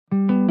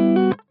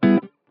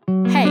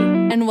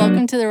and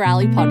welcome to the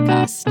Rally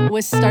Podcast.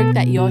 We're stoked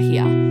that you're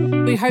here.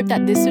 We hope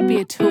that this would be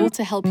a tool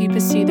to help you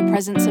pursue the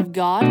presence of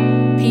God,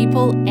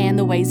 people, and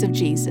the ways of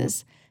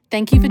Jesus.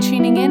 Thank you for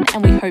tuning in,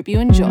 and we hope you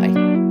enjoy.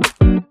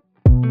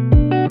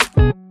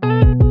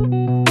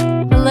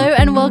 Hello,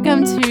 and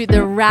welcome to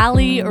the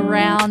Rally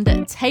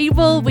Round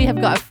Table. We have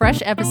got a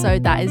fresh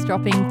episode that is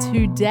dropping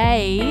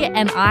today,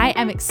 and I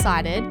am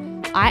excited.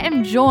 I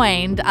am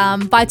joined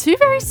by two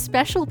very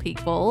special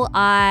people.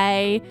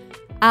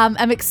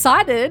 I'm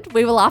excited,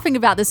 we were laughing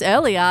about this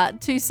earlier,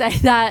 to say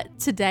that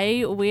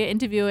today we're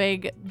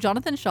interviewing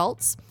Jonathan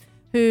Schultz,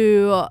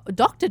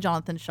 Dr.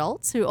 Jonathan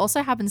Schultz, who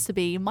also happens to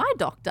be my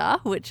doctor,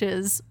 which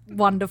is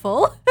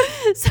wonderful.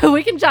 So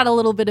we can chat a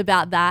little bit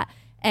about that,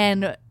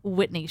 and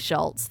Whitney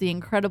Schultz, the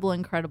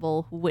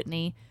incredible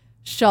Whitney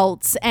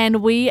Schultz.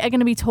 And we are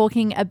going to be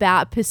talking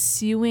about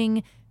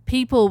pursuing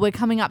people. We're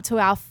coming up to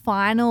our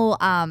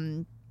final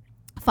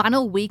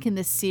week in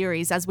this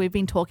series, as we've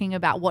been talking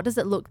about what does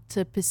it look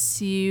to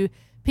pursue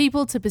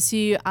people, to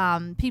pursue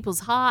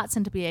people's hearts,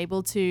 and to be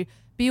able to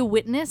be a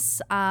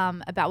witness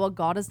about what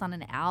God has done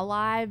in our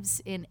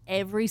lives in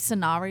every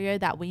scenario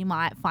that we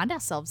might find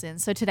ourselves in.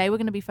 So today we're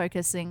going to be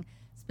focusing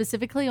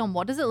specifically on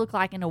what does it look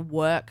like in a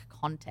work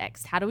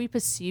context? How do we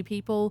pursue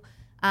people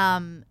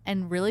and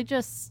really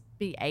just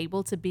be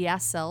able to be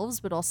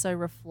ourselves, but also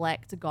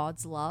reflect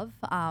God's love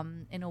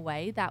in a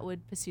way that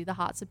would pursue the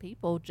hearts of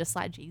people, just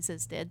like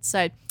Jesus did.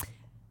 So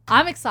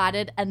I'm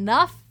excited.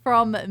 Enough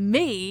from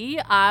me.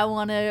 I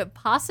want to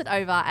pass it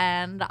over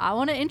and I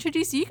want to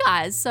introduce you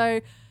guys.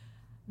 So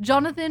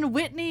Jonathan,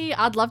 Whitney,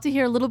 I'd love to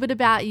hear a little bit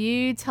about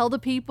you. Tell the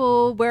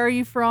people, where are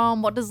you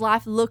from? What does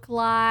life look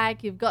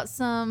like? You've got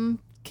some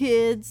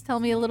kids. Tell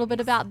me a little bit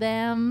about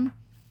them.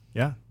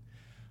 Yeah.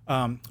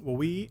 Well,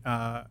 we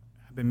have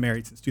been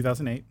married since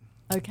 2008.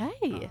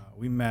 Okay.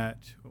 We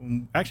met,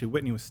 actually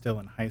Whitney was still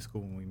in high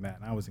school when we met,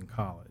 and I was in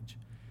college.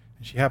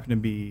 And she happened to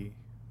be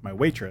my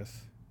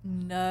waitress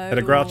at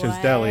a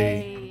Groucho's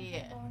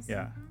Deli. Awesome.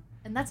 Yeah.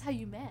 And that's how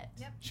you met.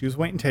 Yep. She was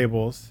waiting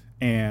tables,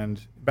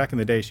 and back in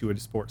the day she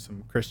would sport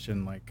some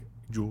Christian like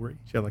jewelry.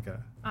 She had like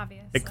a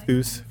Obviously.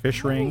 ichthus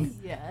fish ring.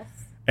 Yes.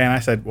 And I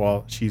said,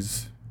 well,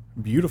 she's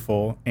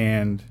beautiful,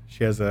 and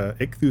she has a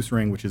ichthus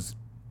ring, which is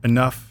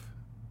enough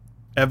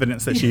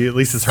evidence that she at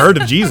least has heard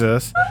of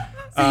Jesus.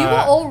 So you were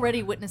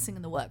already witnessing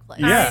in the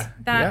workplace. Yeah.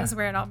 That is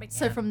where it all began.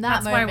 So from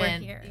that That's moment, why we're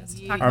here. Is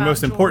to talk Our about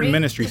most important jewelry,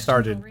 ministry Christian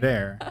started jewelry.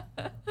 there.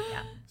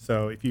 Yeah.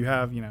 So if you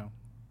have,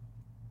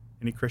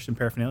 any Christian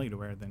paraphernalia to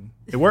wear, then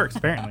it works,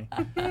 apparently.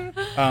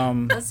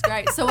 That's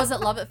great. So was it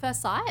love at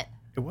first sight?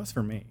 It was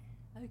for me.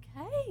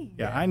 Okay.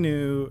 Yeah, I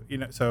knew,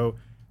 so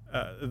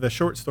the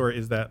short story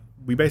is that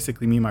me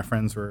and my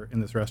friends were in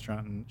this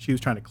restaurant, and she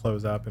was trying to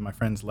close up, and my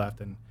friends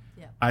left, and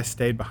I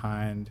stayed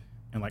behind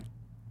and,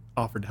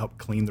 offered to help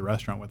clean the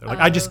restaurant with her.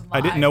 I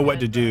didn't know what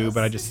to do,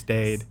 but I just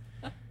stayed.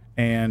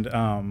 And,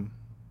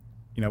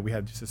 we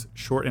had just this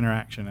short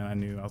interaction, and I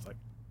knew, I was like,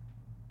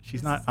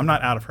 I'm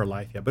not out of her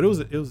life yet. But it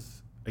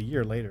was a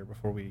year later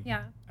before we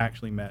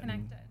actually met.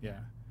 Connected.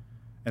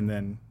 And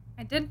then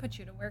I did put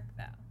you to work,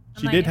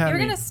 though. She did have If you're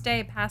me. going to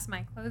stay past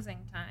my closing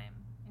time,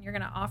 and you're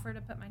going to offer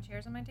to put my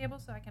chairs on my table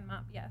so I can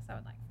mop, yes, I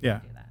would like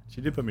to do that. She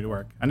did put me to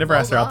work. I never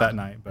asked her out that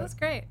night, but That's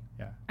great.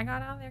 Yeah. I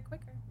got out of there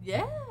quicker.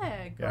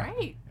 Yeah,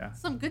 great. Yeah.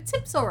 Some good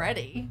tips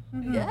already.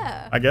 Mm-hmm.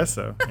 Yeah. I guess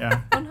so.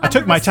 Yeah. I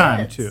took my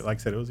time 100%. too. Like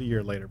I said, it was a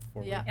year later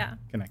before we Yeah.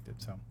 connected.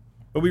 So,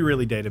 but we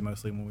really dated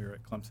mostly when we were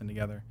at Clemson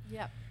together.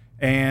 Yep.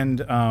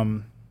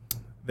 And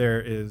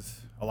there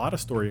is a lot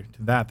of story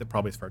to that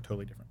probably is for a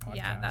totally different podcast.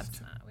 Yeah, we don't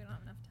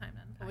have enough time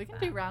to unpack We can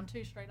that. do round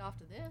 2 straight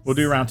after this. We'll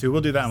do round 2.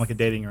 We'll do that in a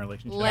dating and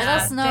relationship. Let Yeah,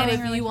 us know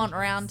dating if you want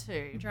relationships.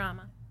 round 2.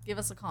 Drama. Give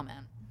us a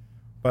comment.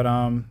 But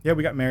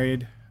we got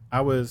married.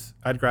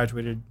 I'd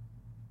graduated.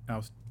 I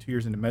was 2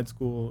 years into med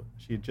school.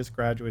 She had just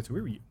graduated, so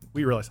we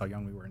realized how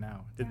young we were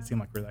now. It didn't seem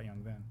like we were that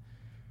young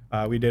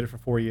then. We dated for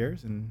 4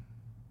 years, and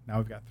now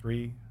we've got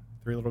three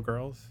little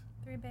girls,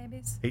 3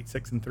 babies. 8,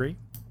 6, and 3.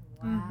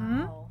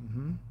 Wow.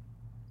 Mm-hmm.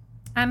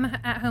 I'm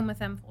at home with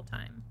them full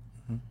time.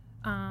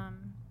 Mm-hmm.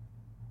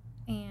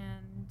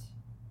 And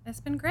it's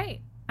been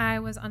great. I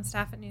was on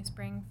staff at New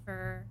Spring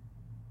for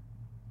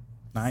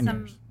 9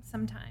 years.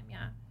 some time,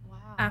 yeah.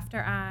 Wow.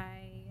 After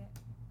I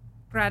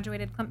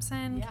graduated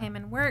Clemson, Yeah. came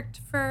and worked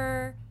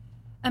for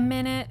a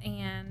minute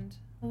and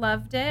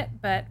loved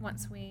it. But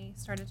once we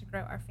started to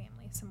grow our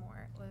family some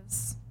more,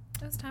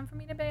 it was time for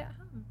me to be at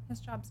home. His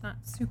job's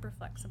not super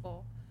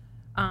flexible.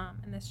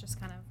 And this just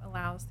kind of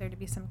allows there to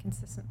be some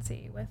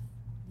consistency with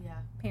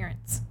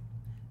parents.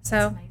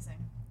 So That's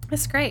amazing.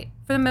 it's great.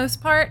 For the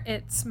most part,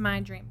 it's my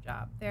dream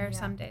job. There are Yeah.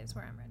 some days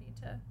where I'm ready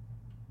to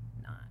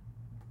not.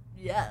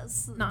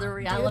 Yes, Not the do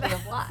reality that.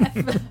 of life.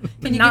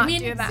 Can you Not give me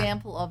do an that.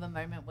 example of a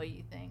moment where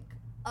you think,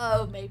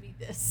 oh, maybe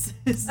this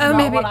is Oh, not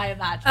maybe- what I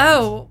imagined?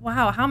 Oh,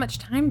 wow. How much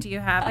time do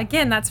you have?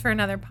 Again, that's for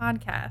another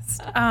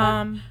podcast.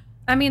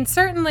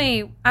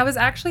 Certainly, I was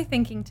actually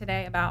thinking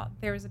today about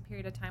there was a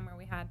period of time where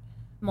we had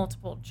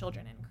multiple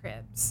children in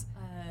cribs.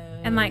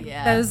 And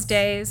those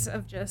days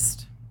of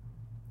just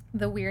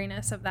the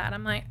weariness of that,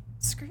 I'm like,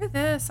 screw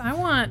this. I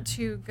want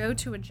to go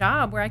to a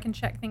job where I can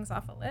check things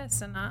off a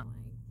list and not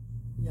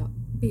Yeah.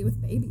 be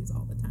with babies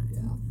all the time.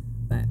 Yeah.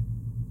 But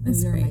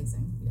it's You're great.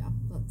 amazing. Yeah.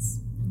 That's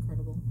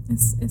incredible.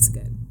 It's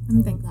good. I I'm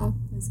love thankful.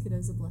 that. Those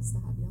kiddos are blessed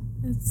to have you.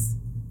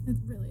 It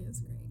really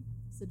is great.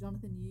 So,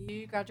 Jonathan,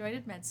 You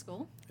graduated med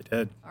school. I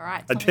did. All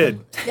right. I tell me did. a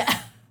little-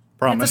 Yeah.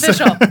 Promise. It's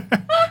official.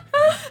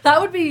 That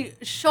would be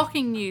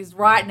shocking news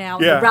right now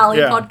on Yeah, the Rally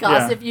yeah,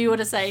 podcast yeah. if you were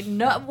to say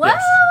no. What?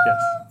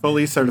 Yes.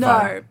 Fully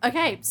certified. No.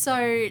 Okay,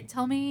 so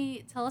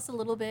tell us a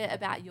little bit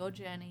about your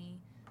journey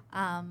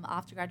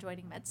after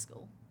graduating med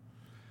school.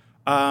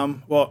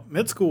 Well,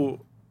 med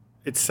school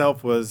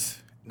itself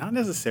wasn't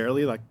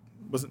necessarily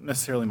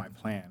my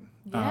plan.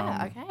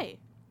 Yeah. Okay.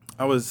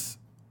 I was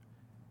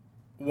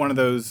one of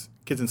those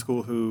kids in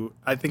school who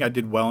I think I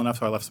did well enough,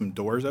 so I left some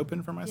doors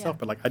open for myself.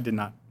 Yeah. But I did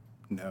not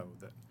know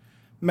that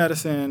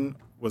medicine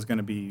was going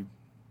to be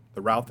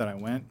the route that I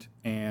went,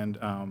 and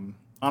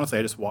honestly,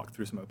 I just walked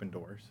through some open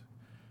doors.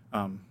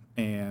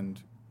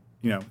 And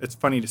it's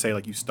funny to say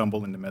you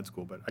stumble into med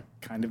school, but I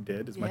kind of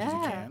did as much as you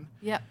can.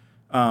 Yep.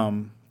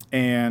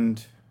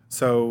 And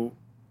so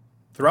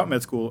throughout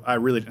med school, I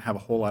really didn't have a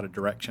whole lot of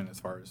direction as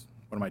far as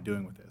what am I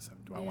doing with this?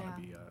 Do I want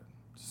to be a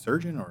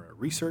surgeon or a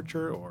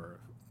researcher or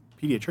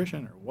a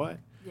pediatrician or what?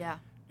 Yeah.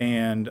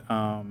 And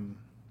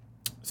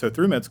so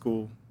through med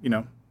school,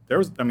 there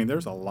was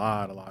a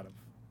lot of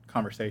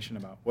conversation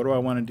about what do I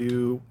want to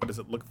do? What does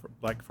it look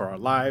like for our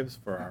lives,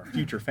 for our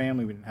future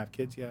family? We didn't have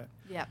kids yet.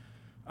 Yep.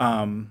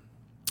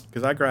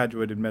 Because I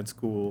graduated med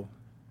school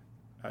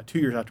 2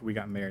 years after we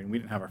got married, and we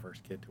didn't have our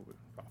first kid till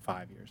about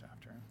 5 years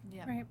after.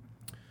 Yeah. Right.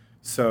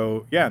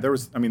 So yeah,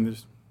 there's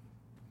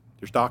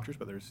doctors,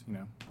 but there's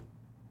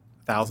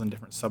 1,000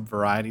 different sub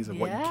varieties of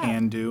what you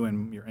can do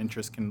and your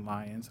interests can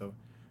lie in. So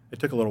it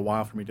took a little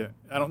while for me to.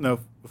 I don't know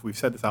if we've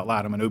said this out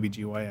loud. I'm an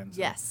OBGYN. So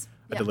Yes.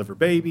 I deliver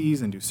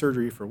babies and do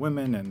surgery for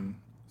women and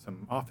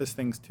some office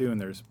things too.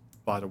 And there's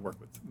a lot of work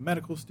with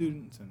medical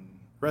students and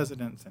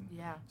residents, and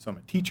so I'm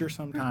a teacher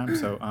sometimes.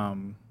 So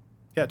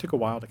it took a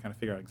while to kind of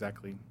figure out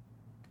exactly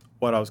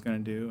what I was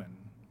going to do and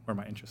where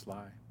my interests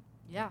lie.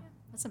 Yeah,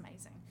 that's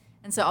amazing.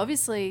 And so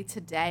obviously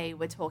today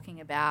we're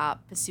talking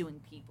about pursuing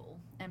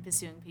people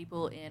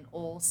in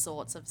all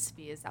sorts of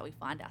spheres that we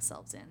find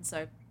ourselves in.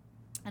 So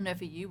I know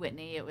for you,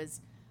 Whitney, it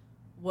was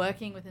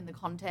working within the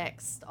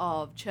context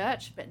of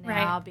church, but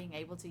now being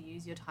able to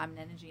use your time and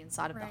energy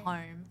inside of the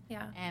home.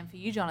 Yeah. And for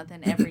you,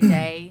 Jonathan, every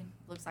day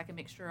looks like a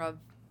mixture of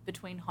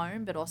between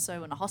home, but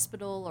also in a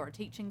hospital or a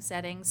teaching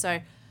setting. So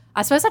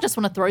I suppose I just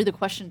want to throw the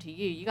question to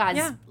you. You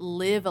guys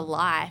live a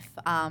life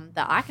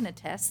that I can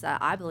attest that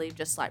I believe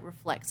just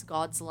reflects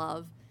God's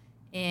love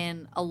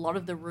in a lot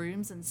of the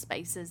rooms and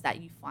spaces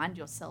that you find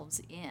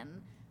yourselves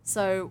in.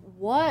 So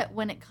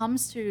when it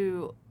comes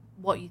to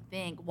what you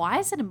think, why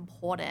is it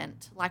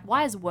important?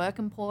 Why is work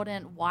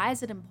important? Why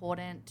is it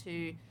important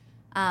to,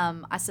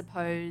 I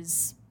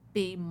suppose,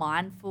 be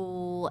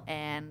mindful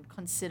and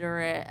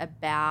considerate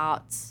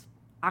about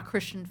our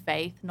Christian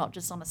faith, not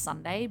just on a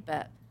Sunday,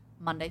 but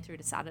Monday through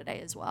to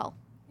Saturday as well?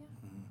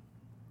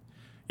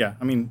 Yeah,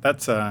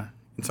 that's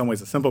in some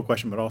ways a simple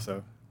question, but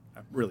also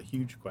a really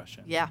huge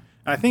question. Yeah.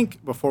 And I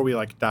think before we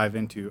dive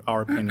into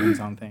our opinions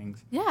on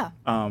things,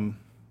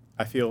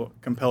 I feel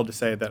compelled to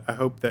say that I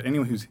hope that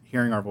anyone who's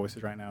hearing our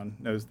voices right now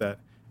knows that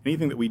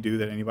anything that we do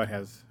that anybody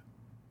has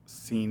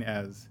seen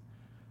as,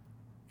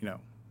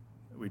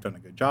 we've done a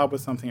good job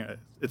with something,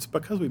 it's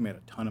because we've made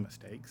a ton of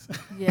mistakes.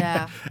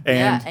 Yeah.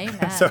 And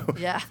amen. so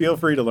Yeah. feel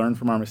free to learn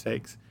from our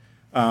mistakes.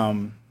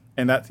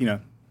 And that's,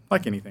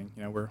 like anything,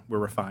 we're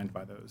refined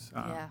by those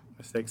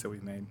mistakes that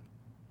we've made.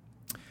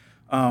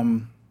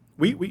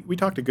 We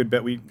talked a good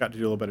bit. We got to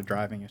do a little bit of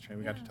driving yesterday.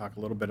 We got to talk a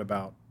little bit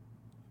about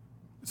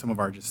some of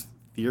our just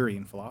theory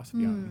and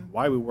philosophy on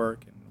why we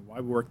work and why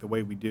we work the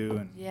way we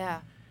do.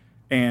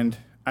 And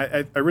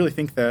I really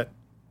think that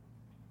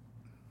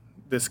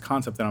this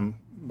concept that I'm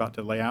about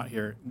to lay out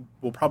here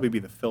will probably be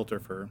the filter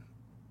for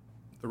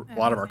a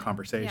lot of our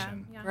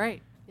conversation. Yeah.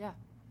 Right. Yeah.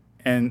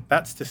 And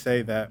that's to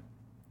say that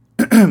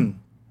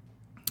when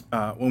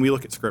we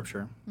look at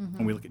Scripture,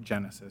 when we look at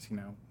Genesis,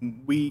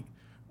 we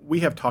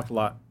have talked a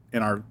lot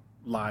in our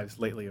lives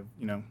lately of,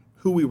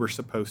 who we were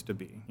supposed to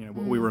be,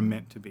 what we were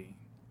meant to be,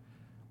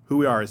 who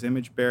we are as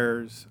image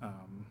bearers,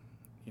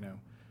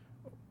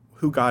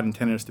 who God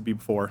intended us to be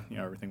before,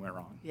 everything went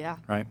wrong. Yeah.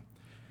 Right.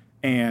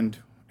 And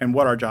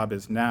what our job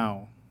is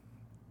now,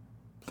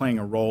 playing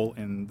a role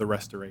in the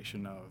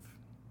restoration of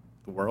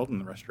the world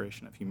and the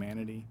restoration of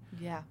humanity.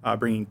 Yeah.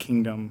 Bringing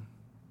kingdom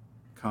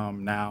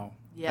come now,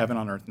 Yep. heaven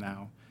on earth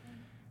now.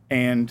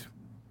 And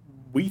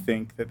we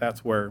think that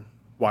that's why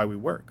we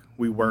work.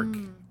 We work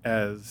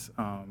as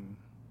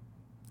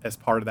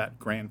part of that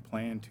grand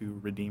plan to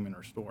redeem and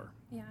restore.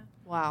 Yeah.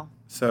 Wow.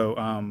 So,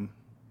 I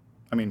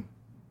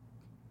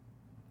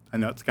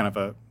know it's kind of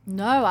a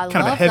love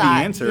a heavy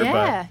that. answer,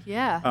 yeah, but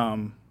yeah.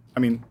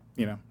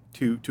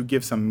 to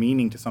give some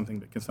meaning to something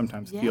that can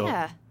sometimes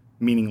feel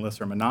meaningless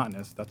or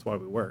monotonous, that's why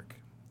we work.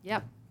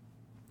 Yep.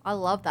 I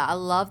love that. I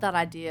love that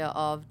idea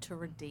of to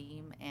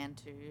redeem and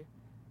to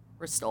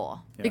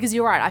restore. Yeah. Because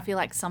you're right. I feel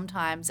like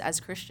sometimes as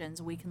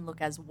Christians, we can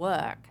look as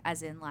work,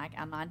 as in like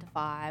our 9 to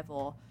 5,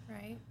 or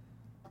Right.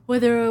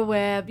 whether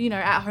we're, you know,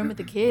 at home with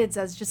the kids,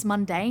 as just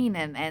mundane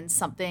and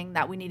something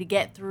that we need to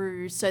get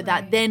through so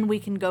that Right. then we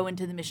can go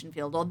into the mission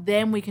field, or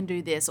then we can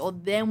do this, or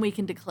then we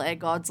can declare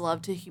God's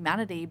love to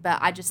humanity. But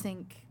I just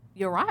think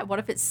you're right. What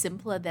if it's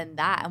simpler than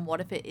that? And what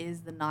if it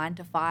is the 9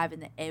 to 5 in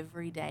the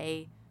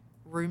everyday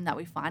room that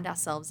we find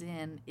ourselves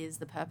in is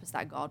the purpose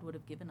that God would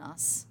have given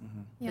us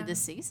Yeah. for this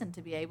season,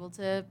 to be able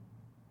to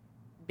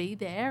be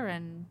there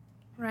and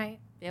Right.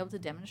 be able to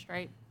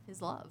demonstrate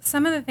his love.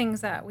 Some of the things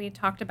that we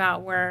talked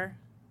about were,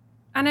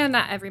 I know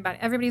not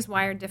everybody's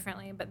wired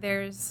differently, but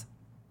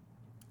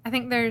I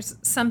think there's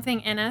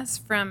something in us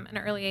from an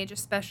early age,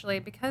 especially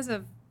because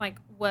of like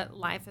what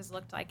life has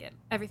looked like.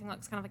 Everything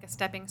looks kind of like a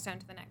stepping stone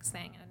to the next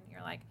thing. And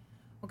you're like,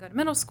 we'll go to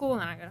middle school,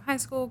 and then I go to high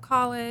school,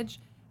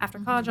 college. After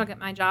college, I'll get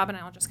my job, and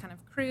I'll just kind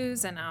of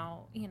cruise, and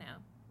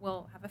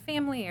we'll have a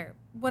family, or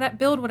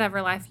build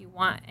whatever life you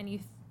want.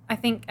 And I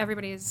think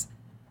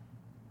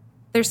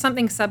there's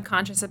something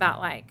subconscious about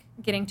like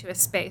getting to a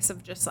space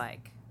of just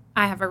like,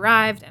 I have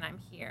arrived and I'm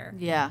here.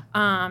 Yeah.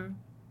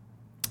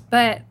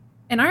 But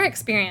in our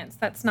experience,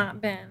 that's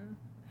not been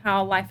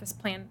how life has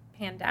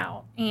panned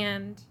out.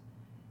 And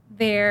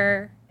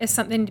there is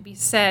something to be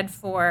said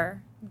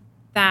for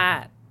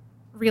that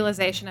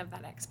realization of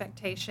that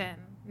expectation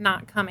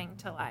not coming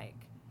to like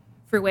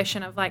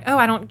fruition of like, oh,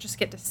 I don't just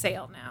get to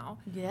sail now.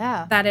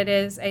 Yeah. That it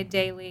is a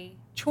daily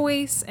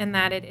choice, and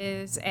that it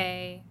is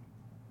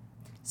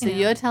So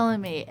you're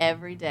telling me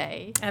every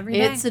day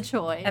it's a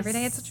choice. Every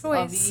day it's a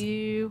choice. Of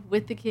you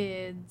with the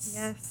kids.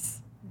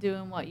 Yes.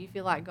 Doing what you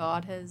feel like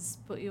God has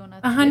put you on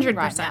earth 100%.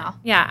 right now.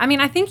 Yeah. I mean,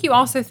 I think you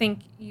also think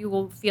you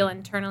will feel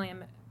internally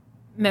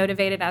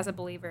motivated as a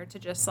believer to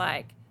just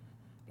like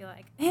be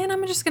like, man,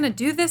 I'm just going to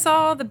do this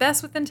all the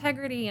best with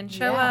integrity and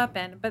show up.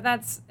 But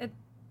it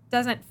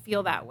doesn't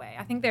feel that way.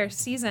 I think there are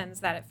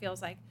seasons that it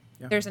feels like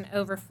there's an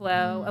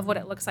overflow of what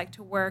it looks like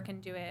to work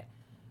and do it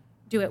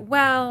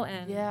well,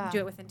 and do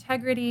it with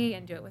integrity,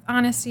 and do it with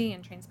honesty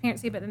and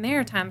transparency. But then there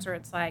are times where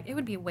it's like, it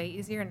would be way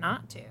easier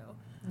not to.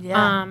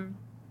 Yeah.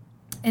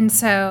 And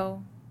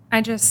so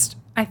I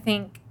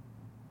think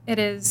it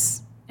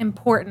is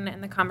important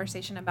in the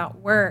conversation about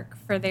work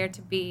for there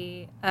to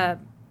be a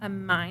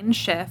mind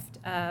shift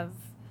of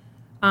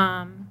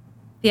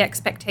the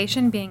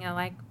expectation being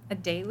a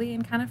daily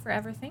and kind of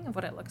forever thing of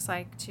what it looks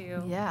like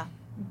to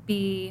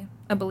be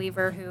a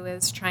believer who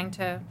is trying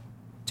to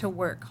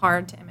work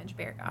hard to image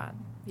bear God.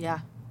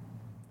 Yeah.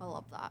 I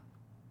love that.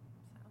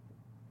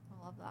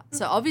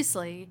 So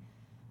obviously,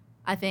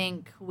 I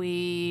think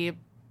we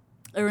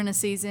are in a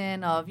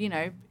season of,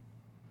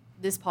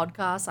 this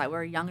podcast, like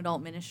we're a young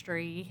adult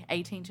ministry,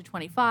 18 to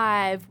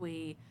 25.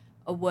 We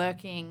are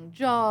working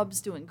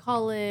jobs, doing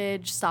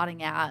college,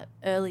 starting out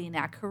early in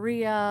our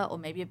career, or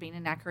maybe have been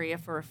in our career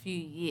for a few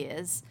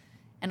years.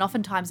 And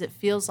oftentimes it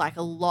feels like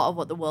a lot of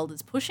what the world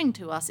is pushing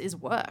to us is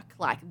work.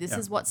 Like, this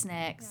is what's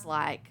next. Yeah.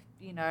 Like,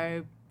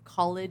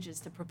 college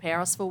is to prepare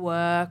us for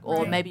work,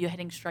 or Right. maybe you're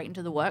heading straight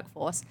into the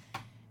workforce.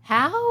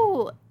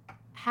 How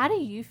do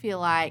you feel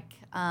like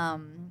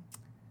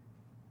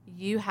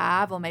you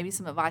have, or maybe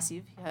some advice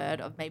you've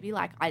heard of, maybe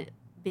like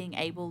being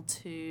able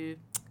to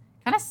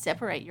kind of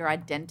separate your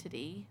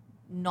identity,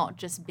 not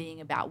just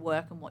being about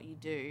work and what you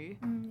do,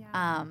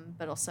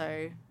 but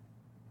also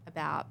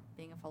about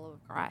being a follower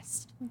of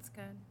Christ? That's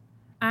good.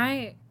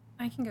 I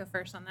can go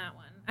first on that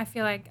one. I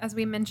feel like, as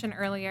we mentioned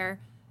earlier,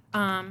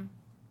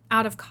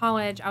 out of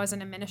college, I was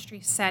in a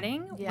ministry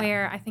setting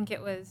where I think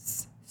it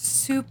was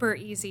super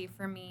easy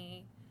for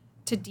me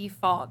to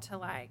default to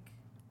like,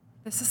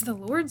 this is the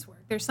Lord's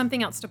work. There's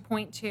something else to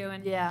point to.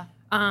 And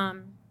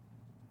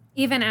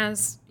even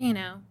as,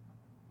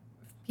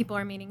 people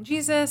are meeting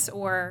Jesus,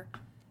 or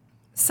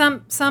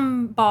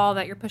some ball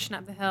that you're pushing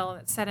up the hill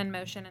that's set in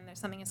motion and there's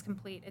something is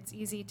complete, it's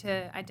easy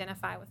to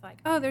identify with like,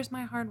 oh, there's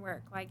my hard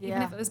work. Like,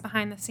 even if it was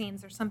behind the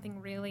scenes, there's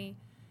something really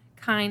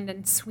kind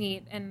and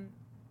sweet in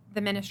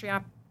the ministry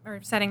or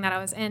setting that I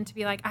was in, to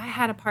be like, I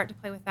had a part to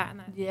play with that, and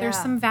that there's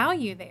some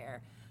value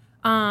there.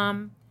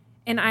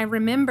 And I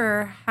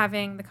remember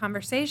having the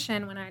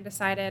conversation when we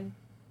decided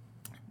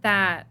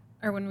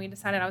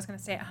I was going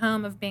to stay at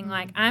home, of being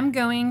like, I'm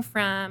going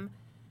from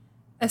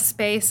a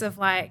space of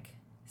like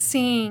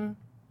seeing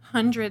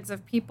hundreds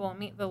of people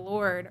meet the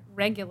Lord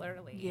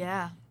regularly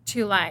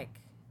to like,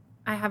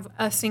 I have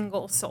a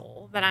single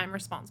soul that I'm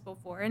responsible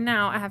for, and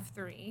now I have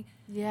 3.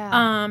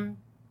 And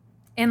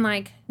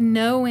like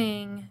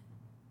knowing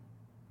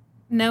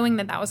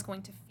that was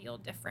going to feel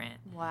different.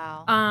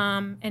 Wow.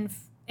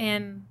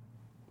 And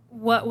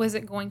what was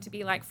it going to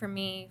be like for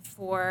me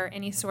for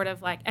any sort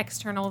of like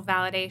external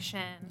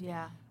validation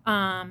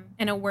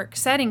in a work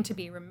setting to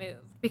be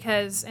removed?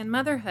 Because in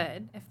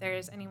motherhood, if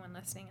there's anyone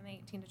listening in the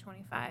 18 to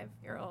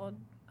 25-year-old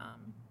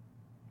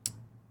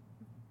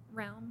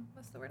realm,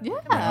 what's the word?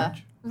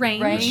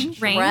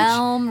 Range.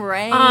 Realm,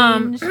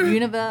 range,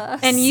 universe.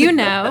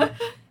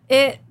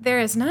 And there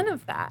is none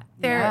of that.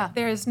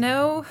 There is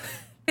no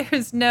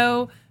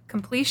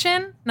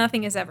completion.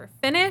 Nothing is ever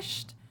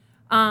finished.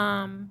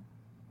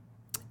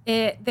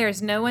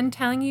 There's no one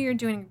telling you you're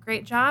doing a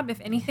great job. If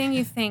anything,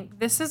 you think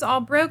this is all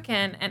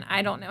broken and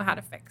I don't know how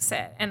to fix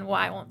it. And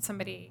why won't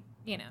somebody,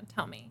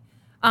 tell me?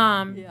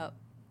 Yep.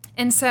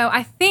 And so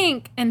I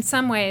think in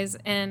some ways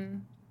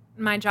in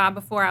my job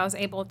before, I was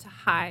able to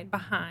hide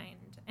behind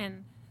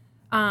and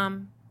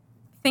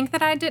think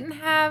that I didn't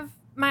have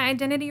my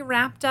identity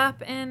wrapped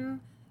up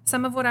in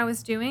some of what I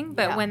was doing.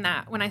 But when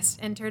I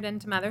entered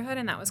into motherhood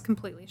and that was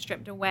completely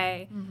stripped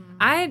away,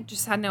 I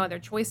just had no other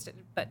choice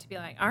but to be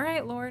like, all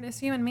right, Lord,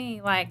 it's you and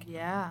me. Like,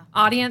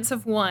 audience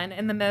of one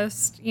in the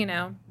most,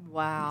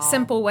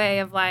 simple way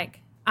of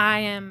like, I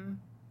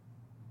am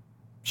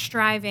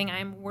striving,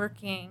 I'm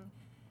working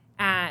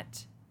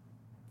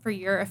for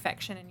your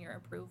affection and your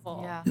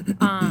approval.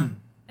 And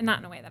not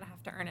in a way that I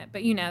have to earn it,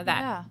 but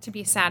to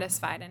be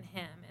satisfied in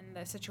him and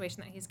the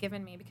situation that he's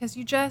given me, because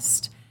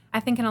I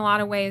think in a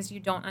lot of ways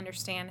you don't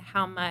understand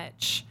how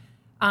much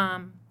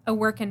a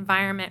work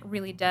environment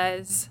really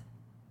does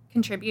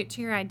contribute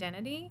to your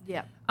identity.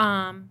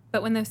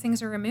 But when those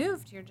things are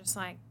removed, you're just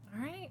like,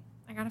 all right,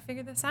 I got to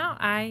figure this out.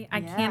 I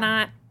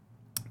cannot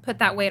put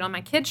that weight on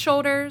my kids'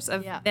 shoulders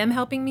of them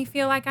helping me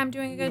feel like I'm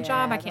doing a good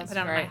job. I can't put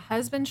it on my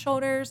husband's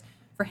shoulders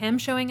for him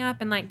showing up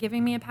and like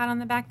giving me a pat on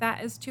the back.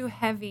 That is too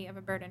heavy of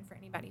a burden for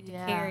anybody to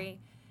carry.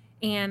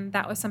 And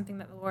that was something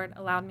that the Lord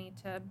allowed me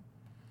to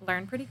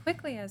learn pretty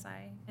quickly as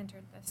I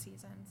entered this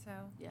season. So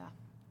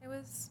it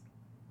was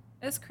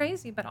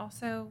crazy, but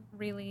also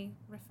really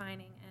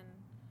refining, and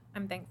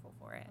I'm thankful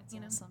for it.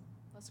 That's awesome.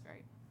 That's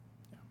great.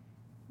 Yeah.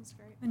 That's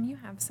great. And you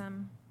have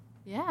some.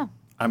 Yeah.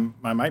 I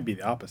might be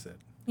the opposite.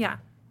 Yeah.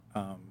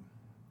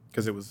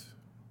 Because it was,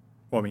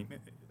 well, I mean,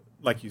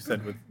 like you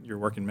said with your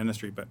work in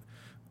ministry, but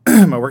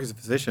my work as a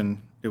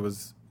physician, it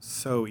was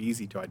so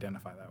easy to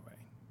identify that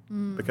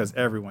way because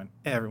everyone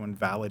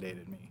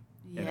validated me.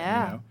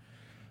 Yeah.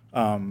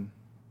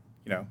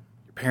 Your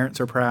parents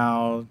are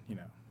proud.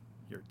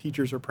 Your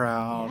teachers are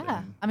proud.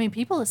 Yeah. I mean,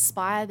 people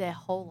aspire their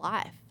whole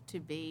life to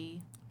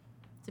be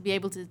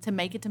able to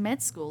make it to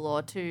med school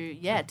or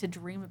to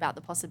dream about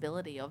the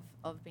possibility of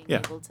being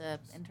able to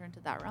enter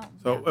into that realm.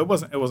 So it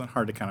wasn't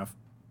hard to kind of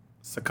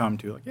succumb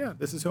to like,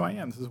 this is who I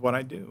am. This is what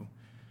I do.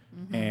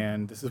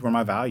 And this is where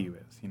my value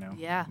is,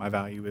 my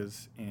value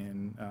is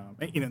in,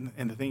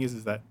 and the thing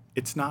is that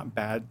it's not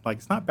bad. Like,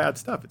 it's not bad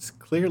stuff. It's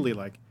clearly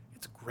like,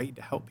 it's great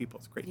to help people.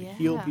 It's great to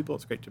heal people.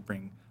 It's great to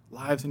bring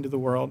lives into the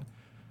world.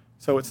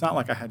 So it's not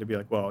like I had to be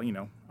like, well,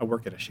 I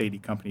work at a shady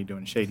company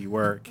doing shady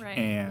work,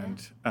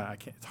 and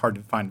it's hard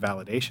to find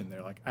validation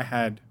there. Like, I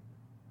had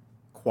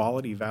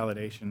quality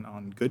validation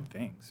on good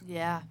things.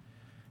 Yeah.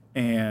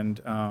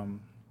 And,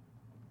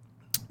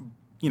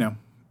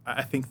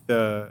 I think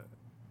the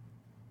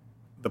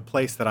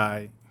place that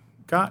I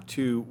got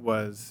to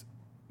was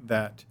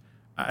that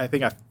I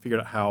think I figured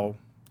out how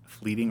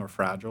fleeting or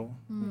fragile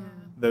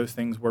those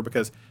things were,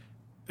 because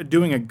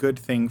doing a good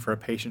thing for a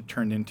patient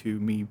turned into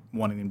me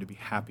wanting them to be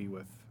happy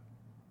with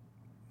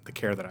the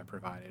care that I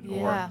provided,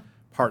 or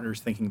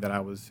partners thinking that I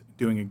was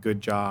doing a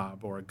good job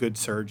or a good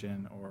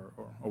surgeon or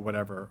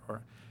whatever.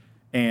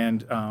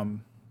 And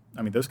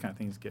those kind of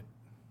things get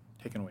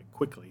taken away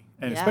quickly.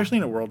 And especially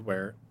in a world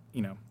where,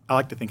 I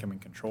like to think I'm in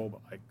control,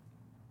 but like,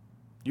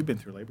 you've been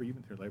through labor,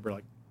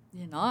 like,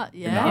 You're not.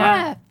 You're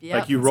not. Yeah.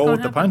 Like, you roll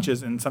with the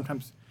punches, and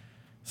sometimes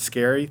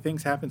scary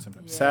things happen,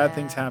 sometimes sad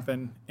things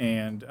happen.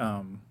 And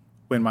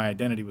when my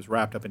identity was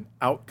wrapped up in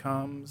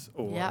outcomes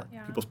or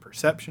people's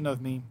perception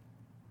of me,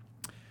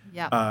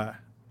 I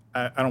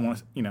don't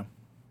want to,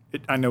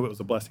 I know it was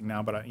a blessing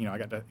now, but I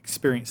got to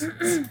experience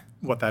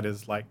what that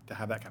is like to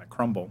have that kind of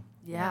crumble.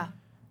 Yeah.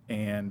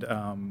 And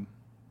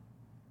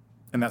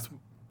that's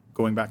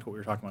going back to what we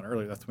were talking about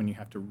earlier. That's when you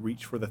have to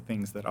reach for the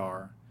things that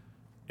are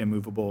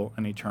immovable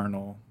and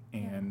eternal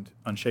and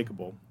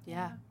unshakable.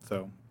 Yeah.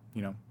 So,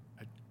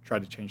 I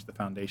tried to change the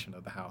foundation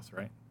of the house,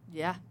 right?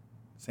 Yeah.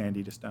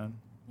 Sandy to stone.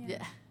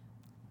 Yeah.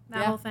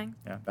 That whole thing.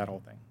 Yeah, that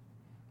whole thing.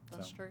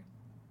 That's true.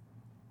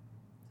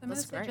 So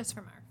mostly just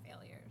from our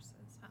failures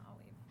is how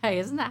we've Hey,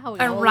 isn't that how we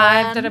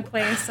arrived at a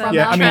place of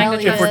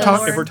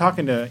if we're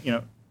talking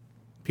to,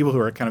 people who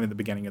are kind of in the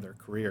beginning of their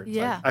career, it's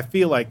like, I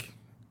feel like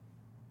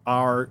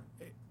our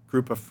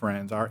group of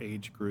friends, our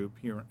age group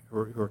here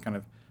who are kind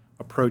of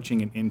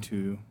approaching and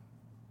into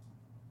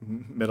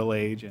middle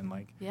age and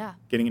like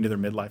getting into their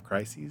midlife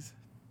crises,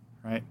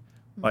 right?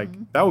 Like,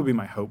 that would be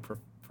my hope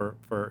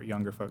for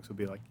younger folks, would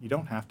be like, you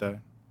don't have to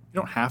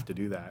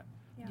do that.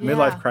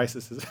 Midlife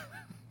crisis is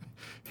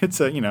it's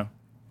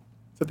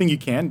a thing you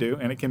can do,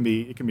 and it can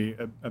be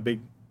a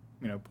big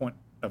point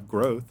of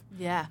growth.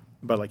 Yeah.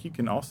 But like, you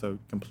can also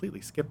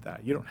completely skip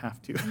that. You don't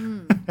have to.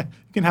 You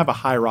can have a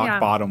high rock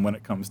bottom when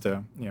it comes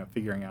to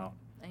figuring out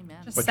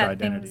just what your set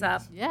identity things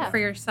up is. for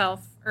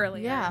yourself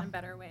earlier in a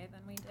better way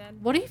than we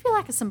did. What do you feel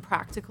like are some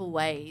practical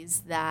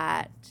ways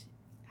that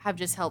have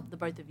just helped the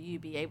both of you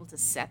be able to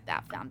set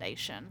that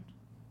foundation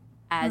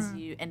as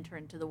you enter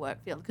into the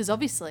work field? Because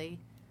obviously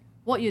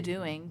what you're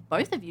doing,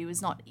 both of you,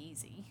 is not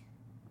easy.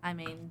 I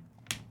mean,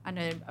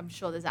 I'm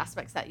sure there's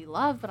aspects that you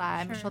love, but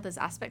I'm Sure. sure there's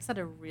aspects that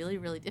are really,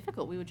 really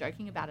difficult. We were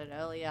joking about it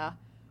earlier,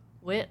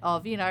 what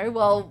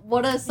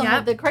are some Yep.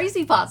 of the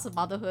crazy parts of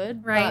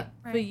motherhood? Right,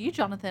 But for right. you,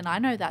 Jonathan, I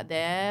know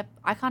that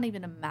I can't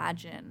even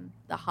imagine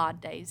the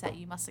hard days that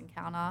you must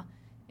encounter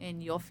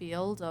in your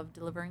field of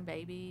delivering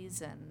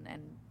babies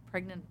and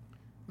pregnant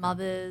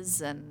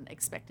mothers and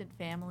expectant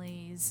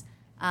families.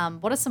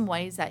 What are some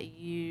ways that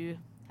you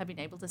have been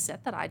able to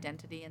set that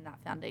identity and that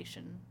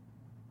foundation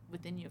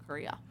within your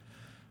career?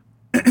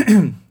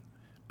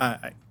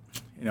 I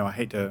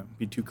hate to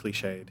be too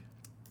cliched,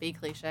 Be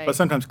cliche. but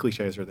sometimes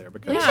cliches are there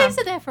because Yeah. Cliches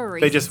are there for a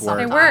reason. They just work.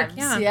 They work,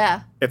 sometimes.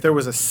 yeah. if there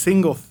was a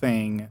single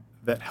thing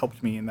that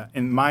helped me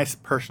in my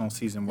personal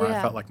season where I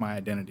Yeah. felt like my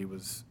identity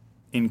was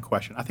in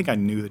question, I think I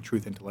knew the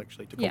truth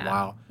intellectually. It took a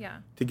while Yeah.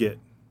 to get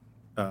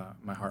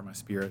my heart, my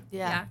spirit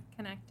Yeah.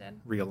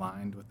 Connected.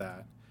 realigned with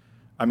that.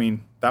 I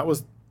mean, that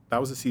was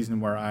a season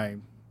where I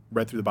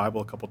read through the Bible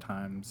a couple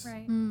times,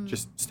 Right.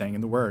 just staying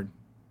in the Word.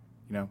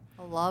 I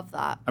love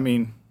that. I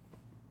mean,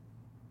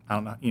 I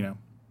don't know.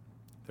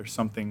 There's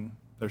something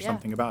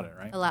about it,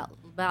 right?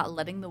 About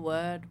letting the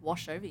word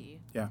wash over you.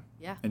 Yeah.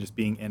 Yeah. And just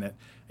being in it.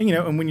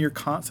 And when you're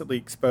constantly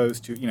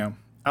exposed to,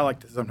 I like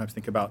to sometimes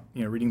think about,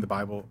 reading the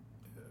Bible.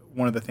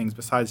 One of the things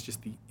besides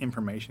just the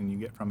information you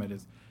get from it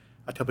is,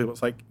 I tell people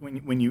it's like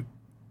when you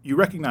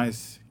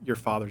recognize your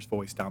father's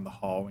voice down the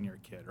hall when you're a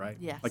kid, right?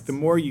 Yes. Like the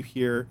more you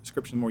hear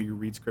Scripture, the more you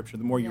read Scripture,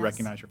 the more you Yes.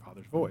 recognize your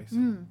father's voice,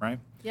 right?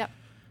 Yep.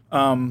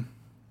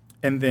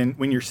 And then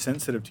when you're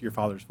sensitive to your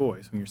father's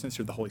voice, when you're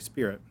sensitive to the Holy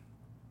Spirit,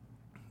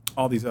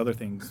 all these other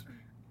things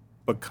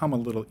become a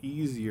little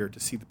easier to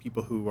see the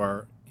people who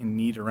are in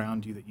need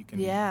around you, that you can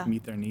Yeah.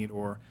 meet their need,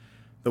 or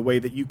the way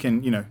that you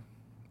can,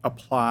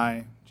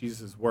 apply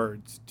Jesus'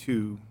 words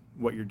to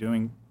what you're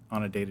doing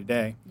on a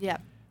day-to-day.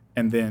 Yep.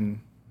 And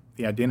then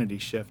the identity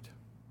shift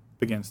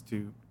begins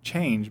to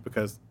change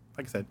because,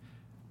 like I said,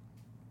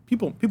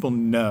 people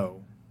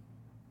know,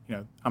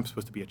 I'm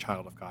supposed to be a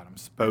child of God. I'm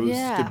supposed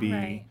Yeah. to be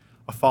Right.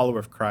 a follower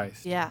of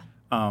Christ. Yeah.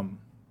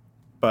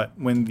 But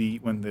when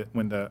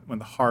the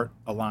heart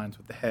aligns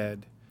with the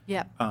head,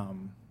 Yep.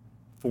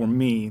 for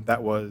me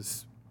that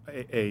was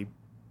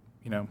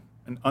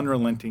an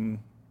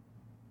unrelenting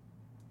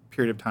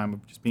period of time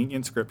of just being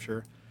in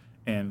Scripture,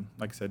 and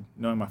like I said,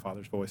 knowing my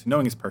Father's voice,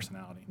 knowing His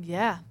personality.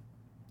 Yeah.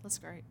 That's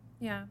great.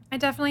 Yeah, I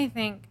definitely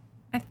think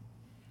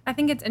I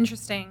think it's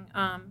interesting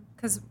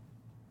because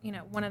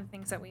one of the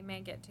things that we may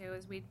get to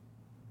is we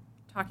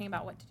talking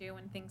about what to do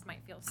when things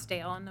might feel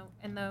stale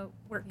in the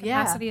work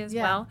capacity as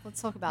well.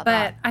 Let's talk about But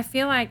that. I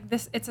feel like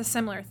it's a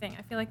similar thing.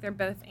 I feel like they're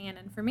both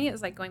and for me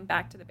it's like going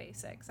back to the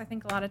basics. I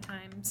think a lot of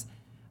times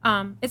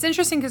it's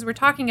interesting because we're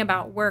talking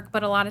about work,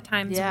 but a lot of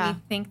times Yeah. we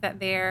think that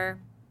there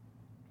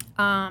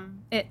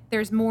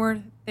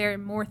are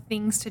more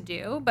things to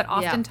do, but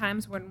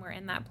oftentimes when we're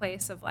in that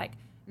place of like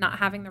not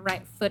having the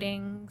right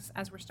footings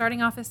as we're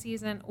starting off a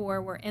season,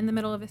 or we're in the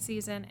middle of a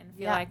season and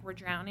feel Yeah. like we're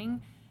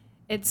drowning,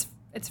 it's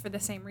for the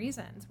same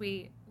reasons.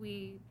 We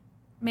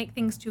make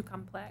things too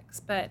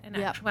complex, but in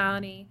Yep.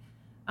 actuality,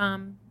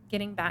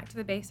 getting back to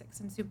the basics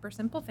and super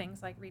simple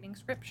things like reading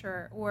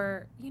Scripture,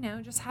 or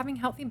just having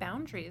healthy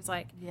boundaries,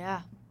 like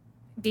Yeah.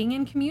 being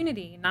in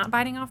community, not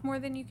biting off more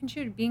than you can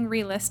chew, being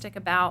realistic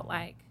about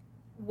like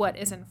what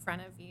is in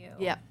front of you,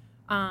 Yep.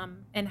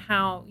 and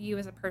how you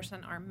as a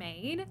person are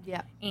made,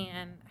 Yep.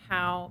 and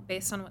how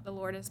based on what the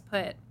Lord has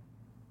put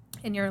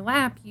in your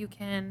lap, you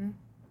can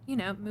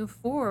move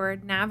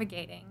forward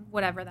navigating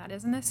whatever that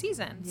is in this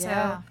season.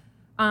 Yeah.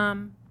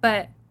 So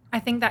but I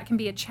think that can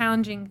be a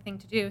challenging thing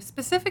to do,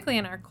 specifically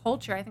in our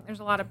culture. I think there's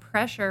a lot of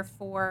pressure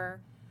for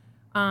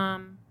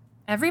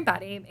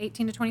everybody,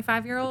 18 to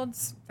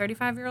 25-year-olds,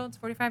 35-year-olds,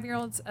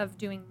 45-year-olds, of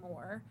doing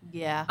more.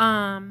 Yeah.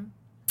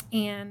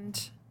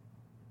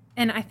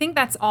 And I think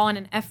that's all in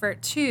an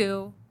effort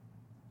to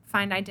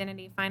find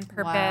identity, find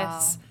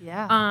purpose. Wow.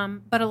 Yeah.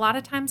 But a lot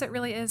of times it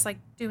really is like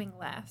doing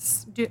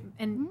less.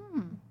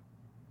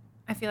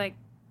 I feel like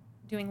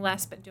doing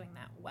less, but doing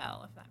that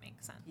well, if that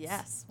makes sense.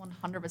 Yes,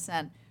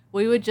 100%.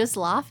 We were just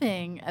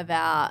laughing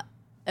about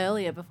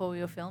earlier before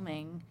we were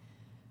filming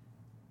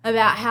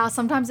about how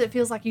sometimes it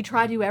feels like you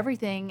try to do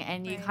everything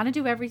and you Right. kind of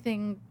do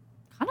everything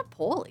kind of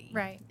poorly.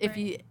 Right, If right.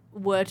 you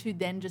were to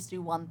then just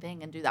do one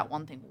thing and do that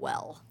one thing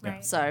well.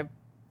 Right. So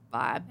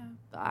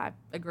I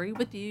agree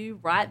with you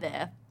right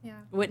there. Yeah.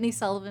 Whitney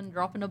Sullivan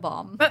dropping a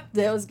bomb. But-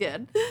 That was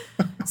good.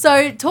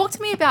 So talk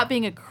to me about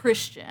being a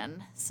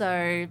Christian.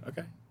 So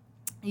Okay.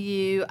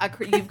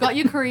 you've got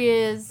your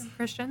careers.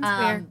 Christians,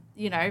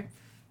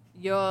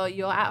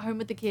 You're at home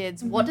with the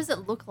kids. What does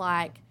it look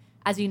like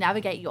as you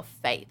navigate your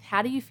faith?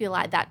 How do you feel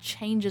like that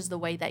changes the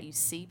way that you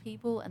see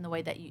people and the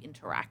way that you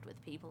interact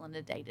with people on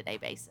a day-to-day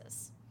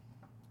basis?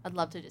 I'd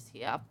love to just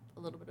hear a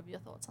little bit of your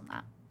thoughts on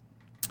that.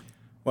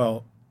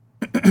 Well,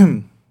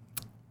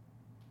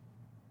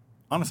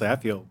 honestly, I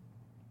feel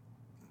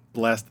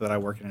blessed that I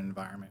work in an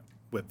environment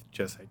with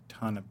just a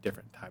ton of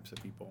different types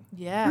of people.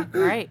 Yeah,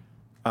 great.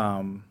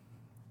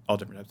 All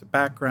different types of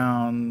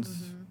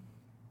backgrounds,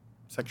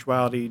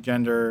 sexuality,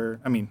 gender.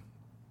 I mean,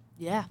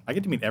 Yeah, I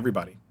get to meet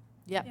everybody.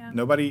 Yep. Yeah.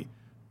 Nobody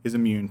is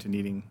immune to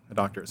needing a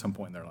doctor at some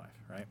point in their life,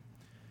 right?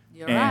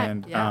 You're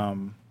And right. Yeah.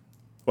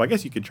 well, I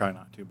guess you could try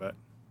not to, but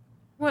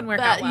Wouldn't work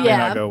But, out well. may yeah.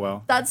 not go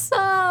well. At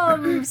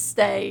some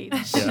stage,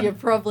 Yeah. you're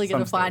probably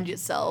going to Some find stage.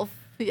 yourself.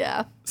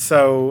 Yeah.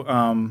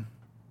 So,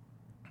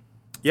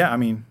 yeah, I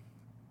mean,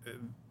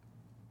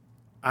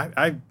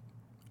 I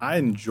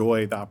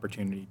enjoy the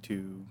opportunity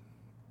to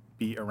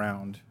be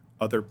around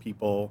other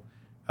people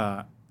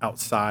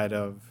outside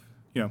of,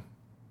 you know,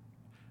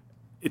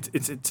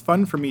 it's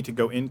fun for me to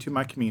go into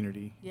my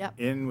community, Yep.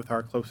 in with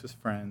our closest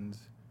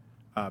friends,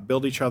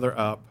 build each other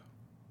up,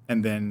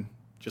 and then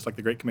just like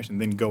the Great Commission,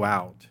 then go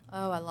out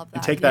Oh, I love that.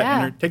 and take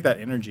that take that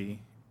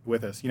energy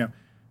with us. You know,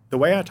 the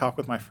way I talk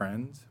with my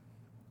friends,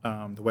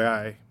 the way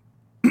I,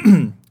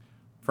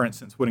 for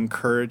instance, would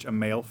encourage a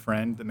male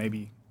friend that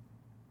maybe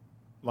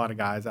a lot of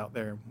guys out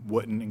there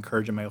wouldn't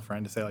encourage a male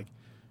friend to say like,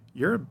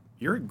 you're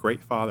a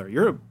great father.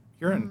 You're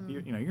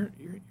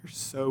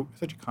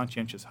such a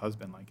conscientious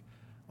husband. Like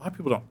a lot of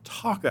people don't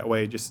talk that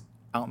way just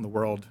out in the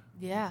world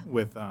Yeah.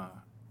 with a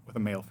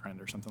male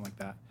friend or something like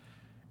that.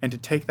 And to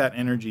take that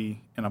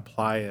energy and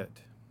apply it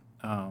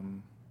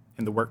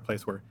in the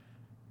workplace where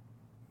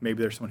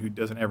maybe there's someone who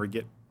doesn't ever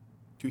get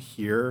to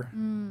hear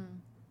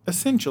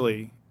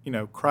essentially, you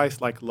know,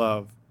 Christ-like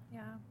love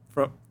Yeah.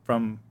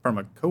 from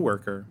a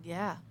coworker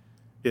Yeah.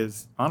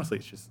 is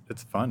honestly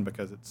it's fun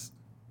because it's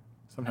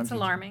sometimes That's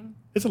alarming.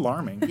 It's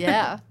alarming.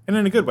 Yeah. And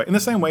in a good way. In the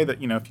same way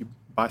that, you know, if you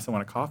buy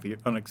someone a coffee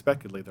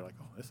unexpectedly, they're like,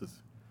 "Oh, this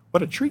is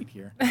what a treat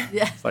here."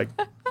 Yeah. It's like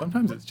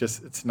sometimes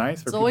it's nice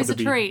for It's people always to a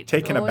be treat.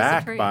 taken Always a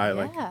aback treat. by Yeah.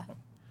 like,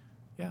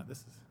 yeah,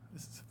 this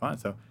is fun.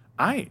 So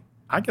I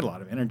get a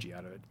lot of energy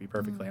out of it, to be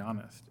perfectly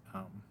honest.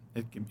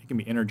 It can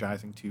be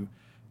energizing to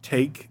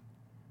take,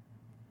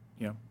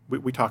 you know,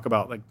 we talk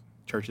about like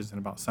churches and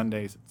about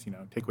Sundays. It's, you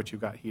know, take what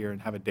you've got here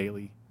and have a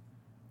daily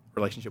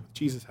relationship with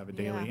Jesus, have a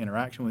daily Yeah.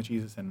 interaction with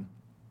Jesus, and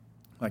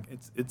like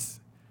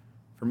it's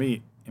for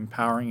me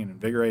empowering and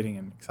invigorating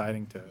and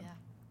exciting to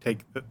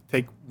take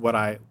what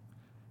I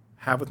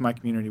have with my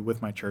community,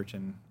 with my church,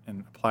 and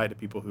apply it to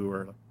people who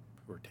are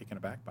taken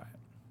aback by it.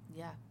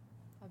 Yeah.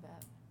 I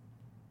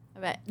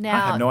bet. I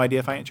Now, have no idea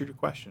if I answered your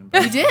question.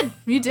 But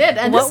You did.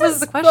 And What this was is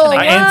the question the again?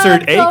 I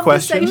answered a one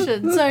question.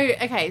 conversation. So,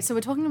 okay, so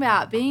we're talking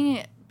about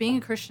being a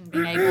Christian,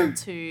 being able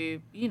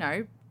to, you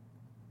know,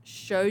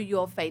 show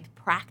your faith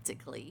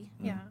practically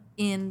Yeah.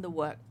 in the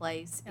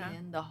workplace, Yeah.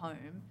 in the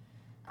home.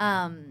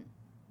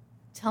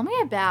 Tell me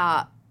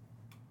about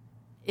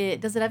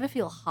it. Does it ever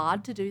feel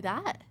hard to do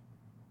that?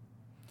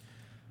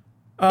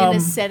 In a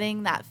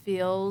setting that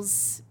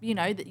feels, you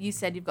know, that you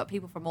said you've got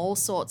people from all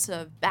sorts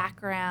of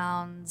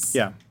backgrounds.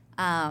 Yeah.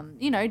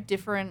 You know,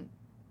 different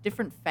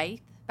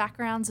faith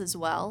backgrounds as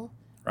well.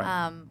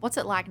 Right. What's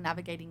it like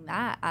navigating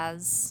that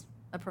as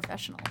a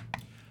professional?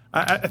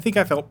 I think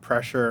I felt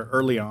pressure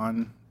early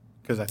on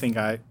because I think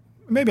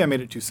maybe I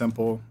made it too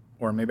simple,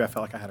 or maybe I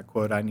felt like I had a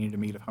quota I needed to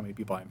meet of how many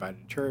people I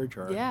invited to church,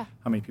 or Yeah.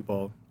 how many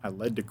people I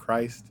led to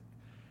Christ.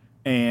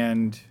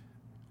 And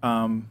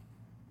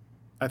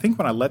I think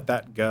when I let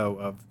that go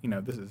of, you know,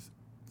 this is,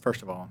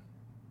 first of all,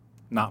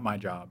 not my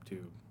job to,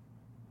 you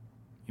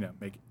know,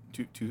 make it,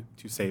 to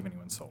save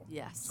anyone's soul.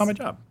 Yes. It's not my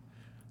job.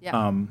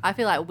 Yeah. I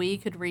feel like we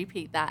could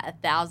repeat that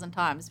 1,000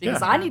 times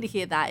because Yeah. I need to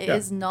hear that. It Yeah.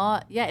 is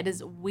not, it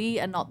is, we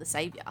are not the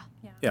savior.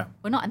 Yeah. Yeah.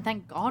 We're not, and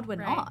thank God we're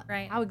Right, not.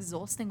 right. How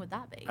exhausting would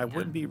that be? I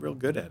wouldn't be real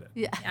good at it.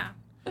 Yeah. Yeah.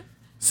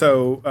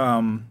 So,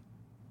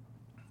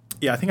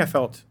 yeah, I think I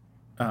felt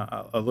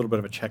a little bit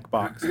of a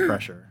checkbox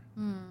pressure.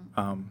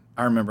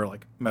 I remember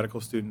like medical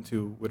students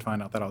who would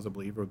find out that I was a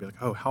believer would be like,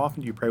 "Oh, how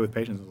often do you pray with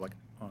patients?" I was like,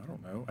 "Oh, I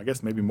don't know. I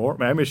guess maybe more.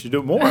 Maybe I should do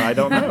it more. I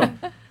don't know."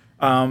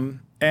 And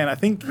I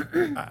think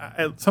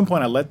at some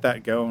point I let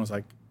that go and was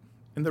like,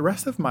 in the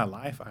rest of my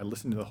life, I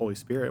listened to the Holy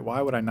Spirit.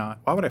 Why would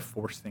I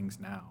force things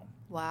now?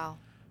 Wow.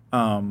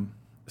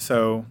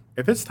 So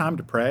if it's time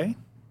to pray,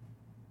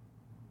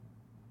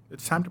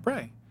 it's time to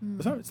pray.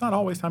 It's not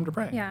always time to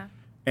pray. Yeah.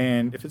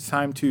 And if it's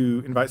time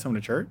to invite someone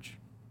to church,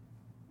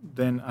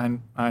 then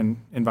I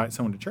invite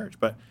someone to church.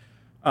 But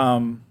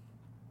I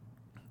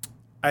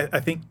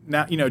think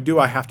now, you know, do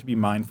I have to be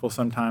mindful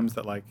sometimes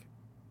that like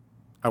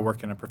I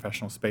work in a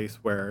professional space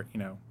where, you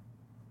know,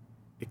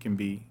 it can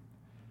be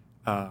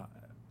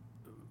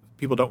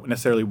people don't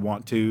necessarily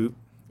want to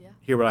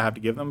hear what I have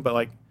to give them, but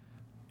like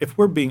if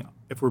we're being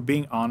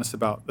honest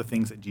about the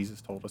things that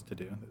Jesus told us to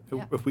do,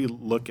 if we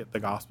look at the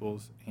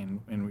Gospels and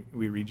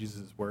we read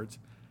Jesus' words,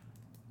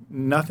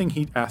 nothing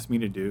he asked me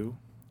to do,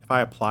 if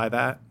I apply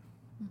that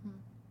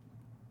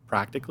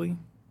practically,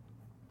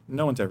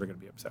 no one's ever going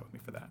to be upset with me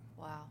for that.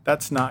 Wow.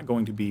 That's not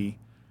going to be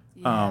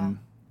Yeah.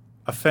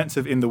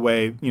 offensive in the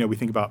way, you know, we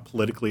think about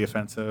politically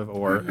offensive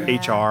or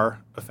HR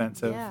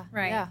offensive. Yeah.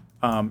 Right. Yeah.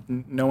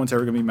 No one's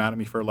ever going to be mad at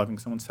me for loving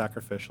someone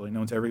sacrificially. No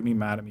one's ever going to be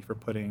mad at me for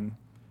putting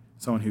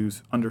someone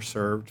who's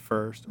underserved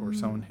first, or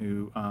someone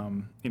who,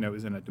 you know,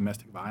 is in a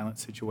domestic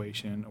violence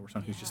situation, or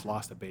someone who's just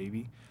lost a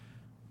baby.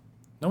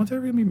 No one's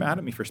ever going to be mad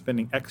at me for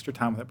spending extra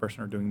time with that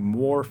person or doing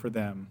more for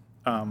them.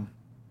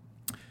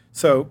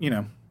 So, you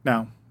know,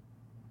 now,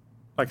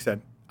 like I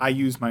said, I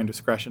use my own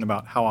discretion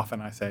about how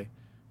often I say,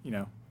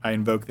 I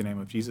invoke the name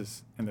of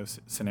Jesus in those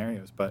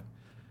scenarios. But,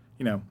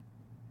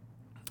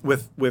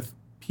 with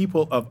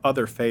people of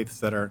other faiths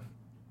that are,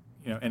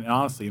 and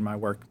honestly, in my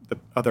work, the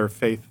other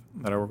faith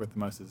that I work with the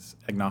most is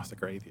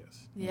agnostic or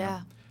atheist.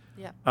 Yeah.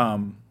 Yeah.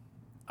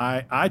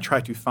 I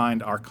try to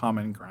find our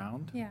common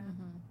ground. Yeah.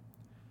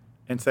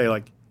 And say,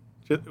 like,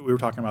 we were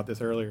talking about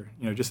this earlier,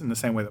 just in the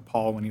same way that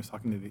Paul, when he was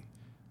talking to the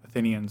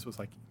Athenians, was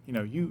like, you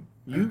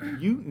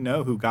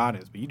know who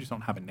God is, but you just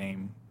don't have a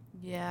name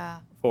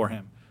for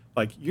him.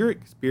 Like, you're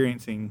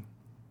experiencing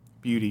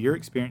beauty. You're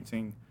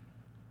experiencing,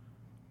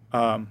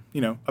 a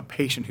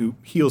patient who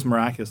heals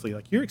miraculously.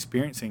 Like, you're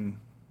experiencing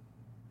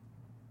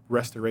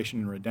restoration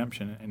and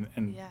redemption.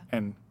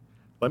 And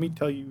let me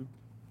tell you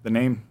the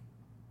name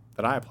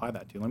that I apply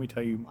that to. Let me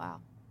tell you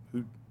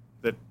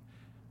that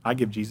I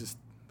give Jesus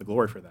the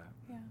glory for that.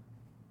 Yeah.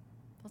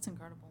 That's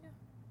incredible. Yeah.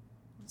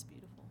 That's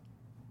beautiful.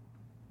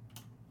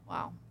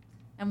 Wow.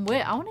 And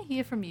I want to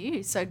hear from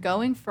you. So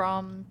going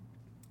from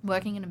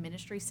working in a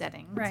ministry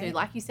setting to,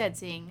 like you said,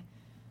 seeing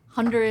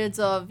hundreds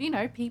of,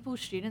 people,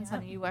 students. I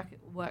know you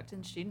worked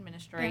in student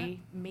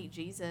ministry, meet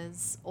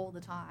Jesus all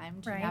the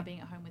time, to now being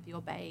at home with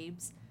your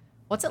babes.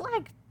 What's it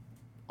like,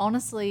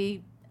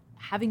 honestly,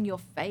 having your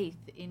faith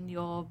in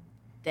your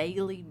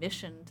daily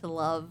mission to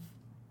love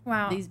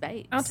these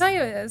babes? I'll tell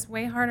you, it is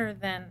way harder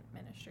than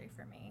ministry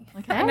for me.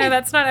 Okay. I know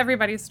that's not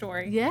everybody's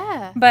story.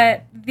 Yeah.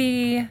 But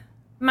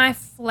my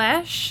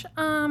flesh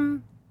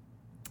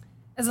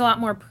is a lot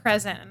more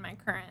present in my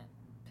current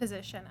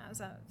position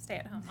as a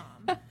stay-at-home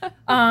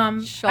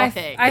mom.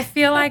 Shocking. I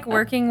feel like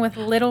working with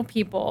little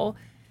people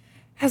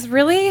has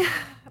really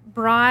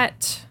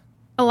brought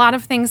a lot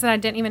of things that I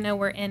didn't even know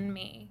were in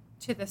me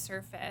to the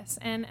surface.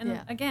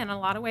 And again, a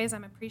lot of ways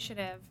I'm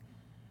appreciative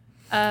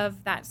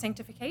of that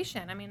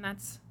sanctification. I mean,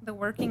 that's the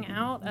working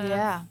out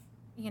of,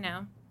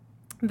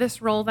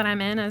 this role that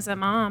I'm in as a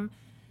mom.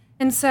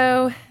 And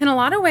so in a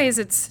lot of ways,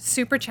 it's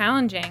super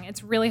challenging.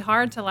 It's really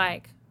hard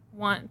to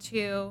want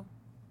to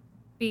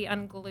be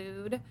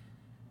unglued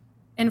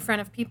in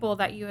front of people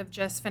that you have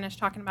just finished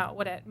talking about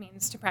what it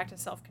means to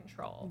practice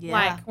self-control. Yeah.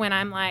 Like when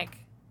I'm like,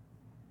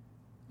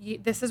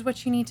 this is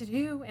what you need to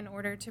do in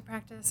order to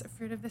practice a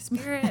fruit of the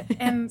Spirit.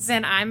 And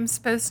then I'm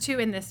supposed to,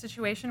 in this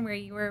situation where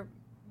you were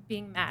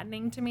being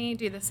maddening to me,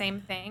 do the same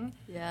thing.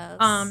 Yes.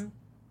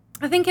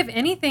 I think if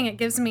anything, it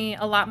gives me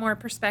a lot more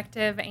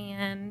perspective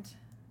and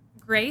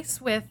grace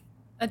with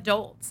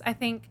adults. I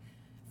think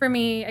for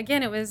me,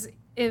 again, it was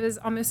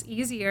almost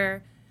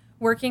easier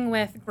working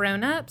with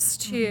grown-ups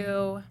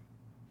to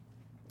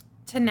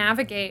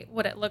navigate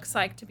what it looks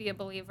like to be a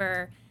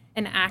believer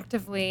and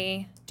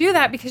actively do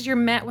that, because you're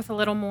met with a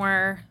little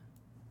more,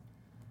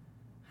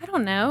 I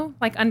don't know,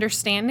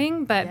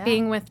 understanding. But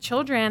being with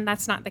children,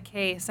 that's not the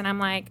case. And I'm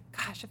like,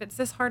 gosh, if it's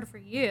this hard for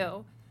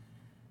you,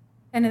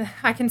 and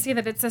I can see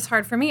that it's this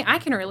hard for me, I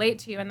can relate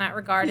to you in that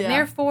regard. Yeah. And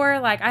therefore,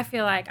 I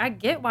feel like I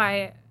get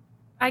why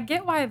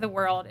the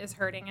world is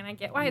hurting, and I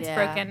get why it's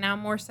broken now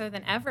more so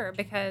than ever,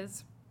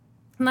 because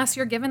unless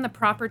you're given the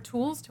proper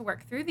tools to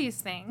work through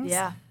these things,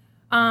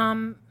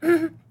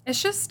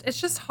 it's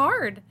just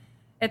hard.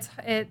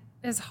 It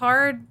is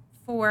hard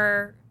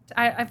for,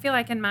 I feel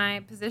like in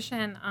my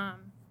position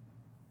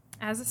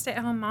as a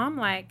stay-at-home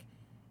mom,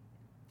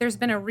 there's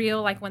been a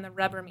real, when the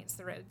rubber meets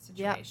the road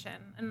situation.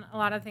 Yep. And a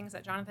lot of things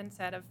that Jonathan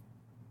said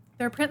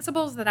there are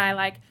principles that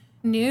I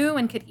knew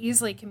and could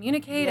easily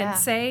communicate and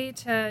say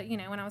to,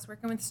 when I was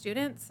working with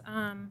students,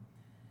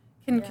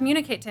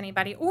 communicate to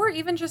anybody, or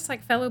even just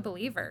fellow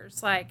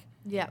believers,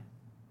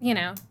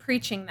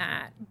 preaching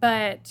that.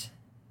 But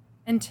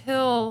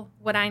until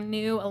what I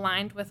knew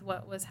aligned with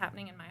what was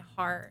happening in my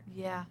heart,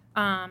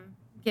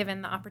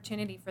 given the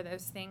opportunity for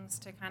those things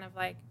to kind of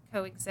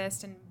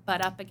coexist and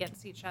butt up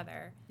against each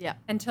other. Yeah.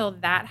 Until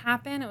that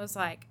happened, it was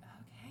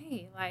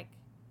okay, I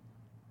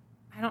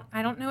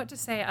don't know what to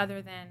say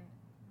other than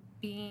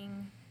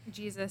being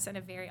Jesus in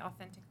a very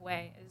authentic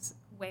way is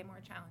way more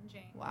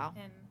challenging. Wow.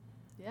 And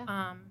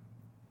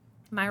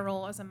my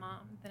role as a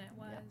mom than it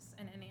was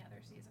in any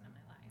other season of my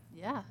life.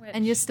 Yeah.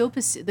 And you're still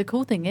the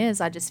cool thing is,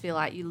 I just feel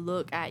like you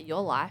look at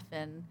your life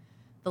and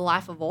the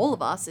life of all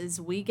of us is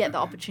we get the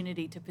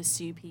opportunity to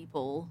pursue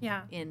people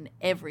in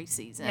every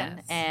season.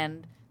 Yes.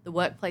 And the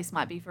workplace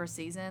might be for a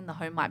season, the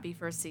home might be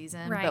for a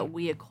season, but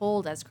we are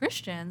called as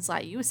Christians,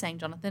 like you were saying,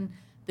 Jonathan,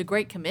 the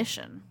Great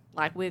Commission.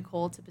 We're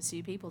called to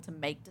pursue people, to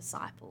make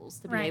disciples,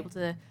 to be able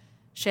to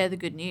share the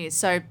good news.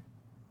 So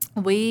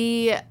I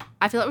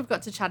feel like we've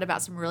got to chat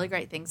about some really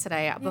great things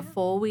today. Yeah.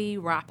 Before we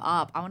wrap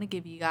up, I want to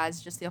give you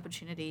guys just the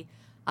opportunity.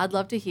 I'd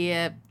love to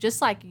hear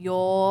just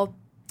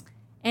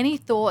any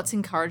thoughts,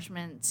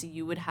 encouragements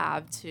you would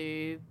have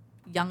to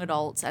young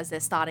adults as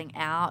they're starting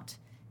out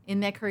in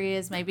their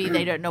careers. Maybe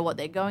they don't know what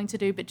they're going to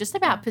do, but just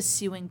about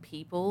pursuing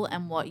people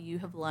and what you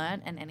have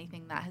learned and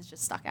anything that has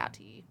just stuck out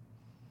to you.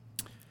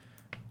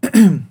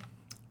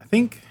 I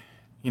think,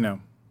 if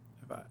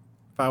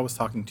I was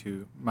talking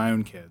to my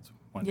own kids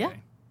one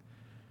day,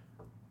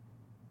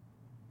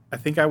 I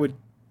think I would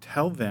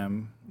tell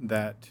them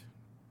that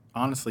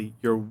honestly,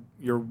 your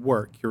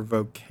work, your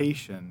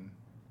vocation,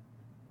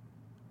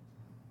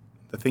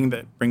 the thing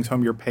that brings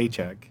home your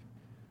paycheck,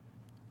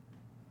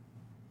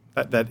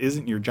 that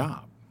isn't your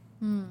job.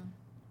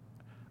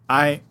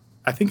 I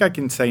think I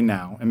can say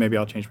now, and maybe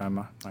I'll change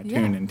my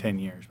tune in 10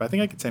 years, but I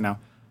think I can say now,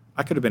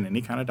 I could have been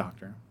any kind of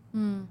doctor.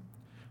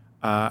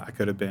 I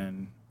could have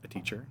been a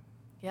teacher.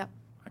 Yep.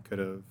 I could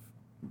have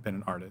been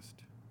an artist.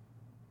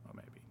 Well,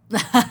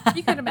 maybe.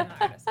 You could have been an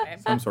artist, babe.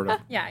 Some sort of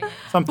Yeah.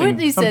 something.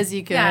 Whitney says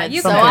you could. Yeah,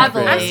 you so could. I Something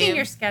believe. I've seen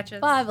your sketches.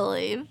 I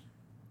believe.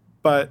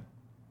 But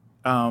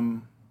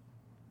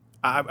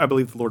I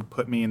believe the Lord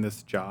put me in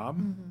this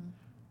job.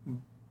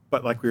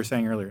 But like we were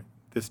saying earlier,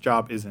 this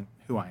job isn't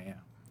who I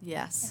am.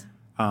 Yes.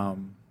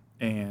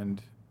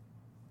 And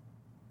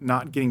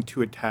not getting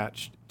too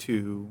attached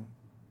to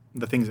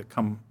the things that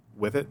come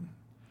with it,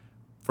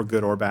 for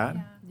good or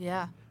bad.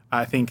 Yeah.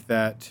 I think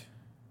that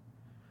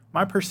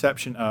my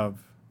perception of,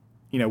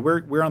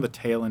 we're on the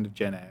tail end of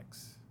Gen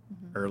X,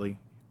 early,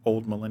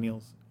 old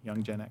millennials,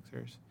 young Gen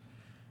Xers,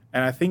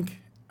 and I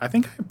think I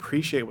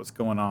appreciate what's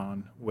going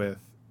on with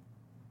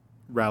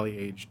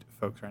rally-aged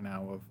folks right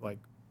now. Of like,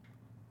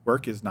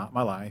 work is not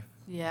my life.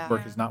 Yeah.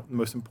 Work is not the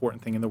most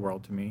important thing in the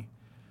world to me.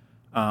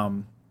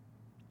 And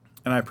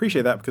I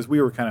appreciate that because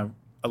we were kind of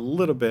a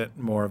little bit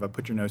more of a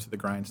put your nose to the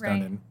grindstone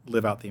Right. and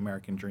live out the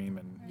American dream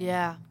and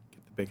Yeah.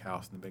 get the big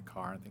house and the big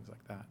car and things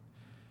like that.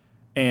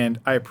 And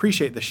I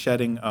appreciate the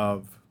shedding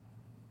of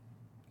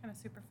Kind of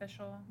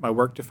superficial. my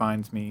work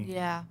defines me.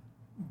 Yeah.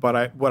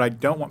 But what I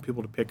don't want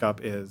people to pick up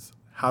is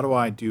how do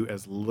I do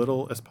as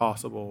little as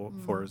possible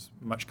for as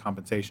much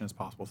compensation as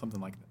possible,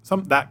 something like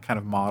that. That kind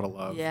of model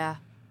of Yeah.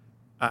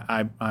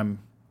 I'm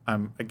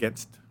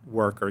against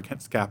work or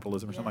against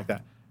capitalism or something like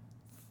that.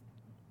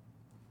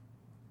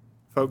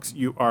 Folks,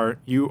 you are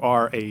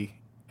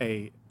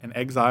an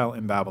exile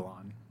in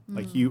Babylon.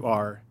 Like you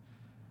are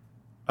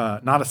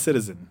not a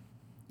citizen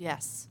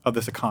Yes. of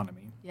this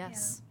economy,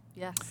 Yes.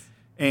 Yes.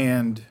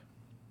 and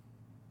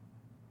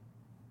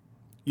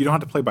you don't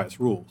have to play by its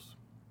rules.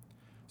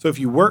 So if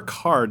you work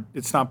hard,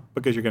 it's not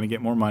because you're going to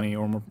get more money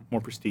or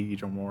more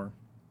prestige or more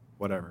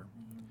whatever.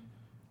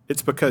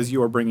 It's because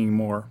you are bringing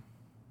more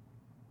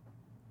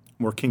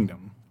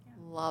kingdom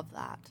Love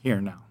that. here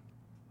and now.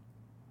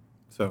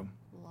 So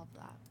Love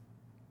that.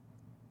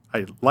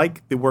 I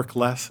like the work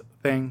less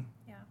thing,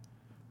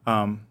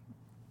 Yeah.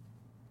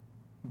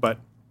 but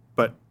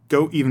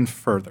go even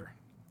further.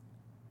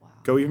 Wow.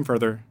 Go even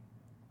further.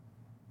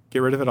 Get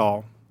rid of it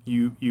all.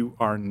 You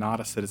are not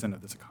a citizen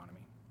of this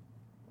economy.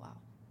 Wow.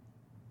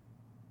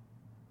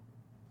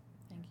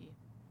 Thank you.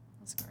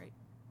 That's great.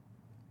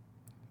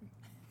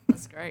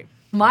 That's great.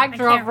 Mic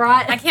drop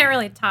right. I can't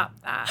really top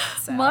that.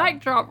 So. Mic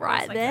drop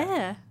right It's like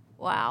there.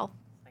 Wow.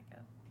 It's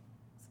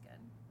good.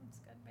 It's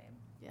good, babe.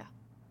 Yeah,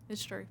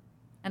 it's true.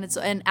 And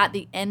at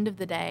the end of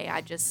the day,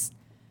 I just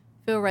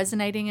feel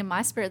resonating in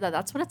my spirit that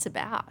that's what it's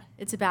about.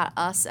 It's about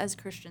us as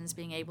Christians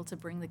being able to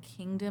bring the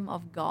kingdom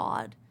of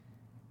God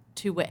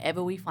to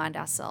wherever we find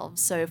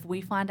ourselves. So if we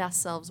find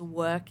ourselves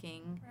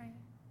working, Right.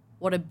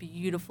 what a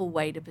beautiful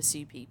way to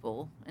pursue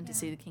people and to Yeah.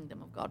 see the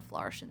kingdom of God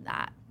flourish in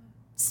that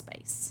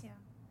space. Yeah.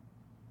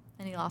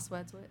 Any last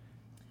words, Whit?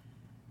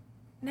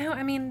 No,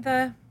 I mean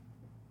the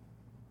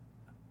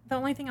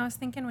only thing I was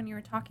thinking when you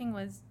were talking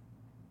was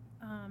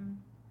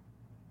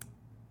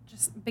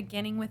just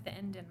beginning with the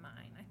end in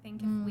mind. I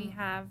think if we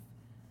have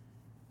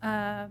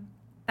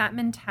that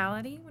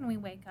mentality when we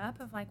wake up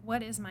of like,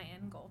 what is my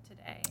end goal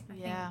today? I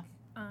Yeah.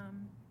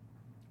 think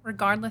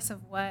regardless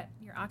of what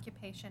your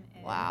occupation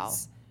is, Wow.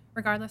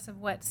 regardless of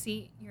what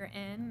seat you're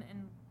in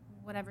and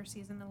whatever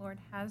season the Lord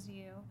has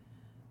you,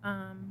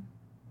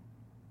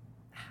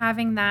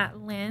 having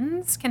that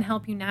lens can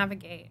help you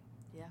navigate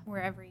Yeah.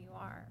 wherever you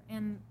are.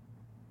 And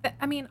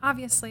I mean,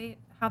 obviously,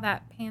 how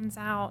that pans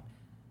out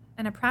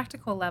in a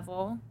practical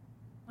level,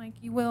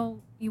 like you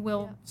will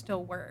Yeah.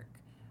 still work.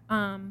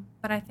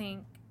 But I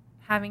think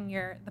having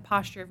the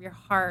posture of your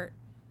heart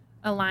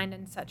aligned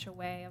in such a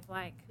way of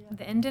like Yeah.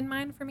 the end in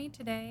mind for me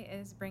today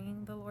is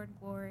bringing the Lord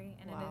glory,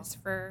 and Wow. it is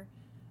for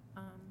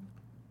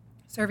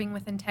serving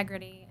with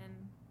integrity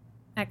and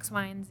X,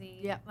 Y, and Z.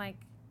 Yeah.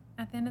 Like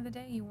at the end of the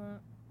day, you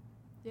won't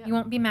Yeah. you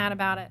won't be mad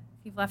about it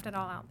if you've left it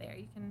all out there.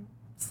 You can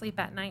sleep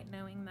at night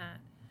knowing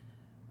that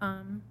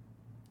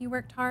you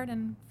worked hard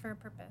and for a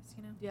purpose,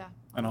 you know? Yeah.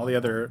 And all the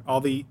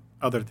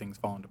other things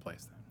fall into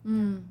place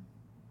then.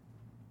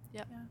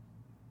 Yep. Yeah.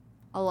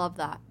 I love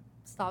that.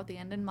 Start with the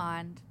end in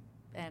mind.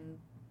 And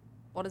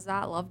what is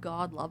that? Love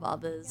God, love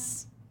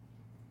others,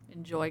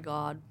 enjoy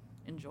God,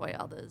 enjoy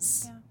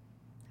others. Yeah.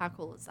 How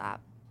cool is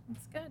that?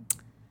 It's good.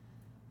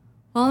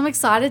 Well, I'm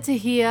excited to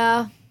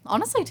hear,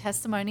 honestly,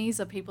 testimonies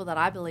of people that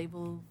I believe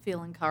will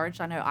feel encouraged.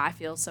 I know I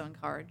feel so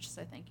encouraged.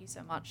 So thank you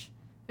so much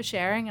for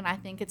sharing. And I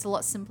think it's a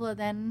lot simpler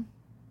than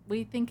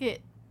we think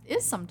it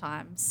is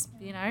sometimes.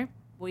 Yeah. You know,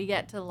 we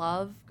get to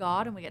love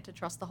God and we get to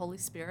trust the Holy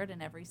Spirit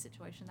in every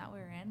situation that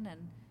we're in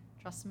and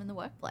trust Him in the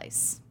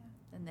workplace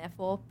and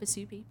therefore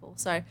pursue people.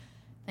 So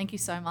thank you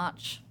so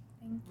much.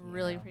 Thank you.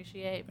 Really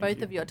appreciate Thank both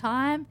you. of your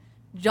time,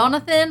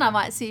 Jonathan, I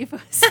might see you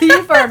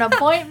for an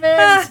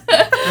appointment.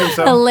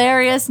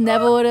 Hilarious.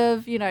 Never would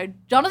have,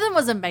 Jonathan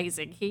was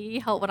amazing. He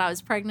helped when I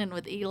was pregnant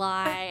with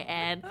Eli,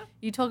 and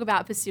you talk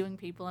about pursuing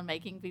people and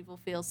making people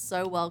feel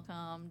so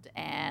welcomed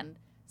and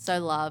so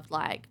loved.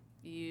 Like,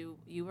 you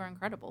were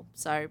incredible.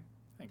 So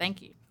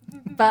thank you.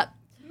 But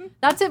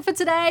that's it for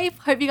today.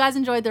 Hope you guys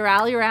enjoyed the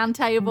Rally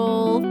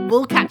Roundtable.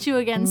 We'll catch you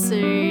again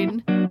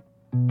soon.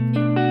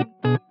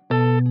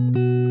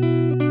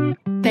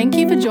 Thank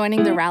you for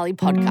joining the Rally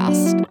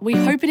podcast. We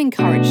hope it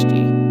encouraged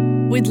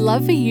you. We'd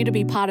love for you to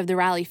be part of the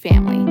Rally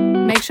family.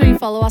 Make sure you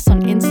follow us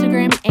on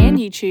Instagram and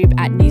YouTube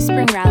at New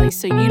Spring Rally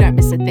so you don't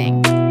miss a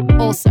thing.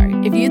 Also,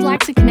 if you'd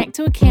like to connect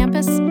to a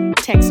campus,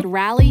 text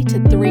RALLY to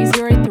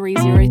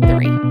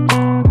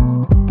 30303.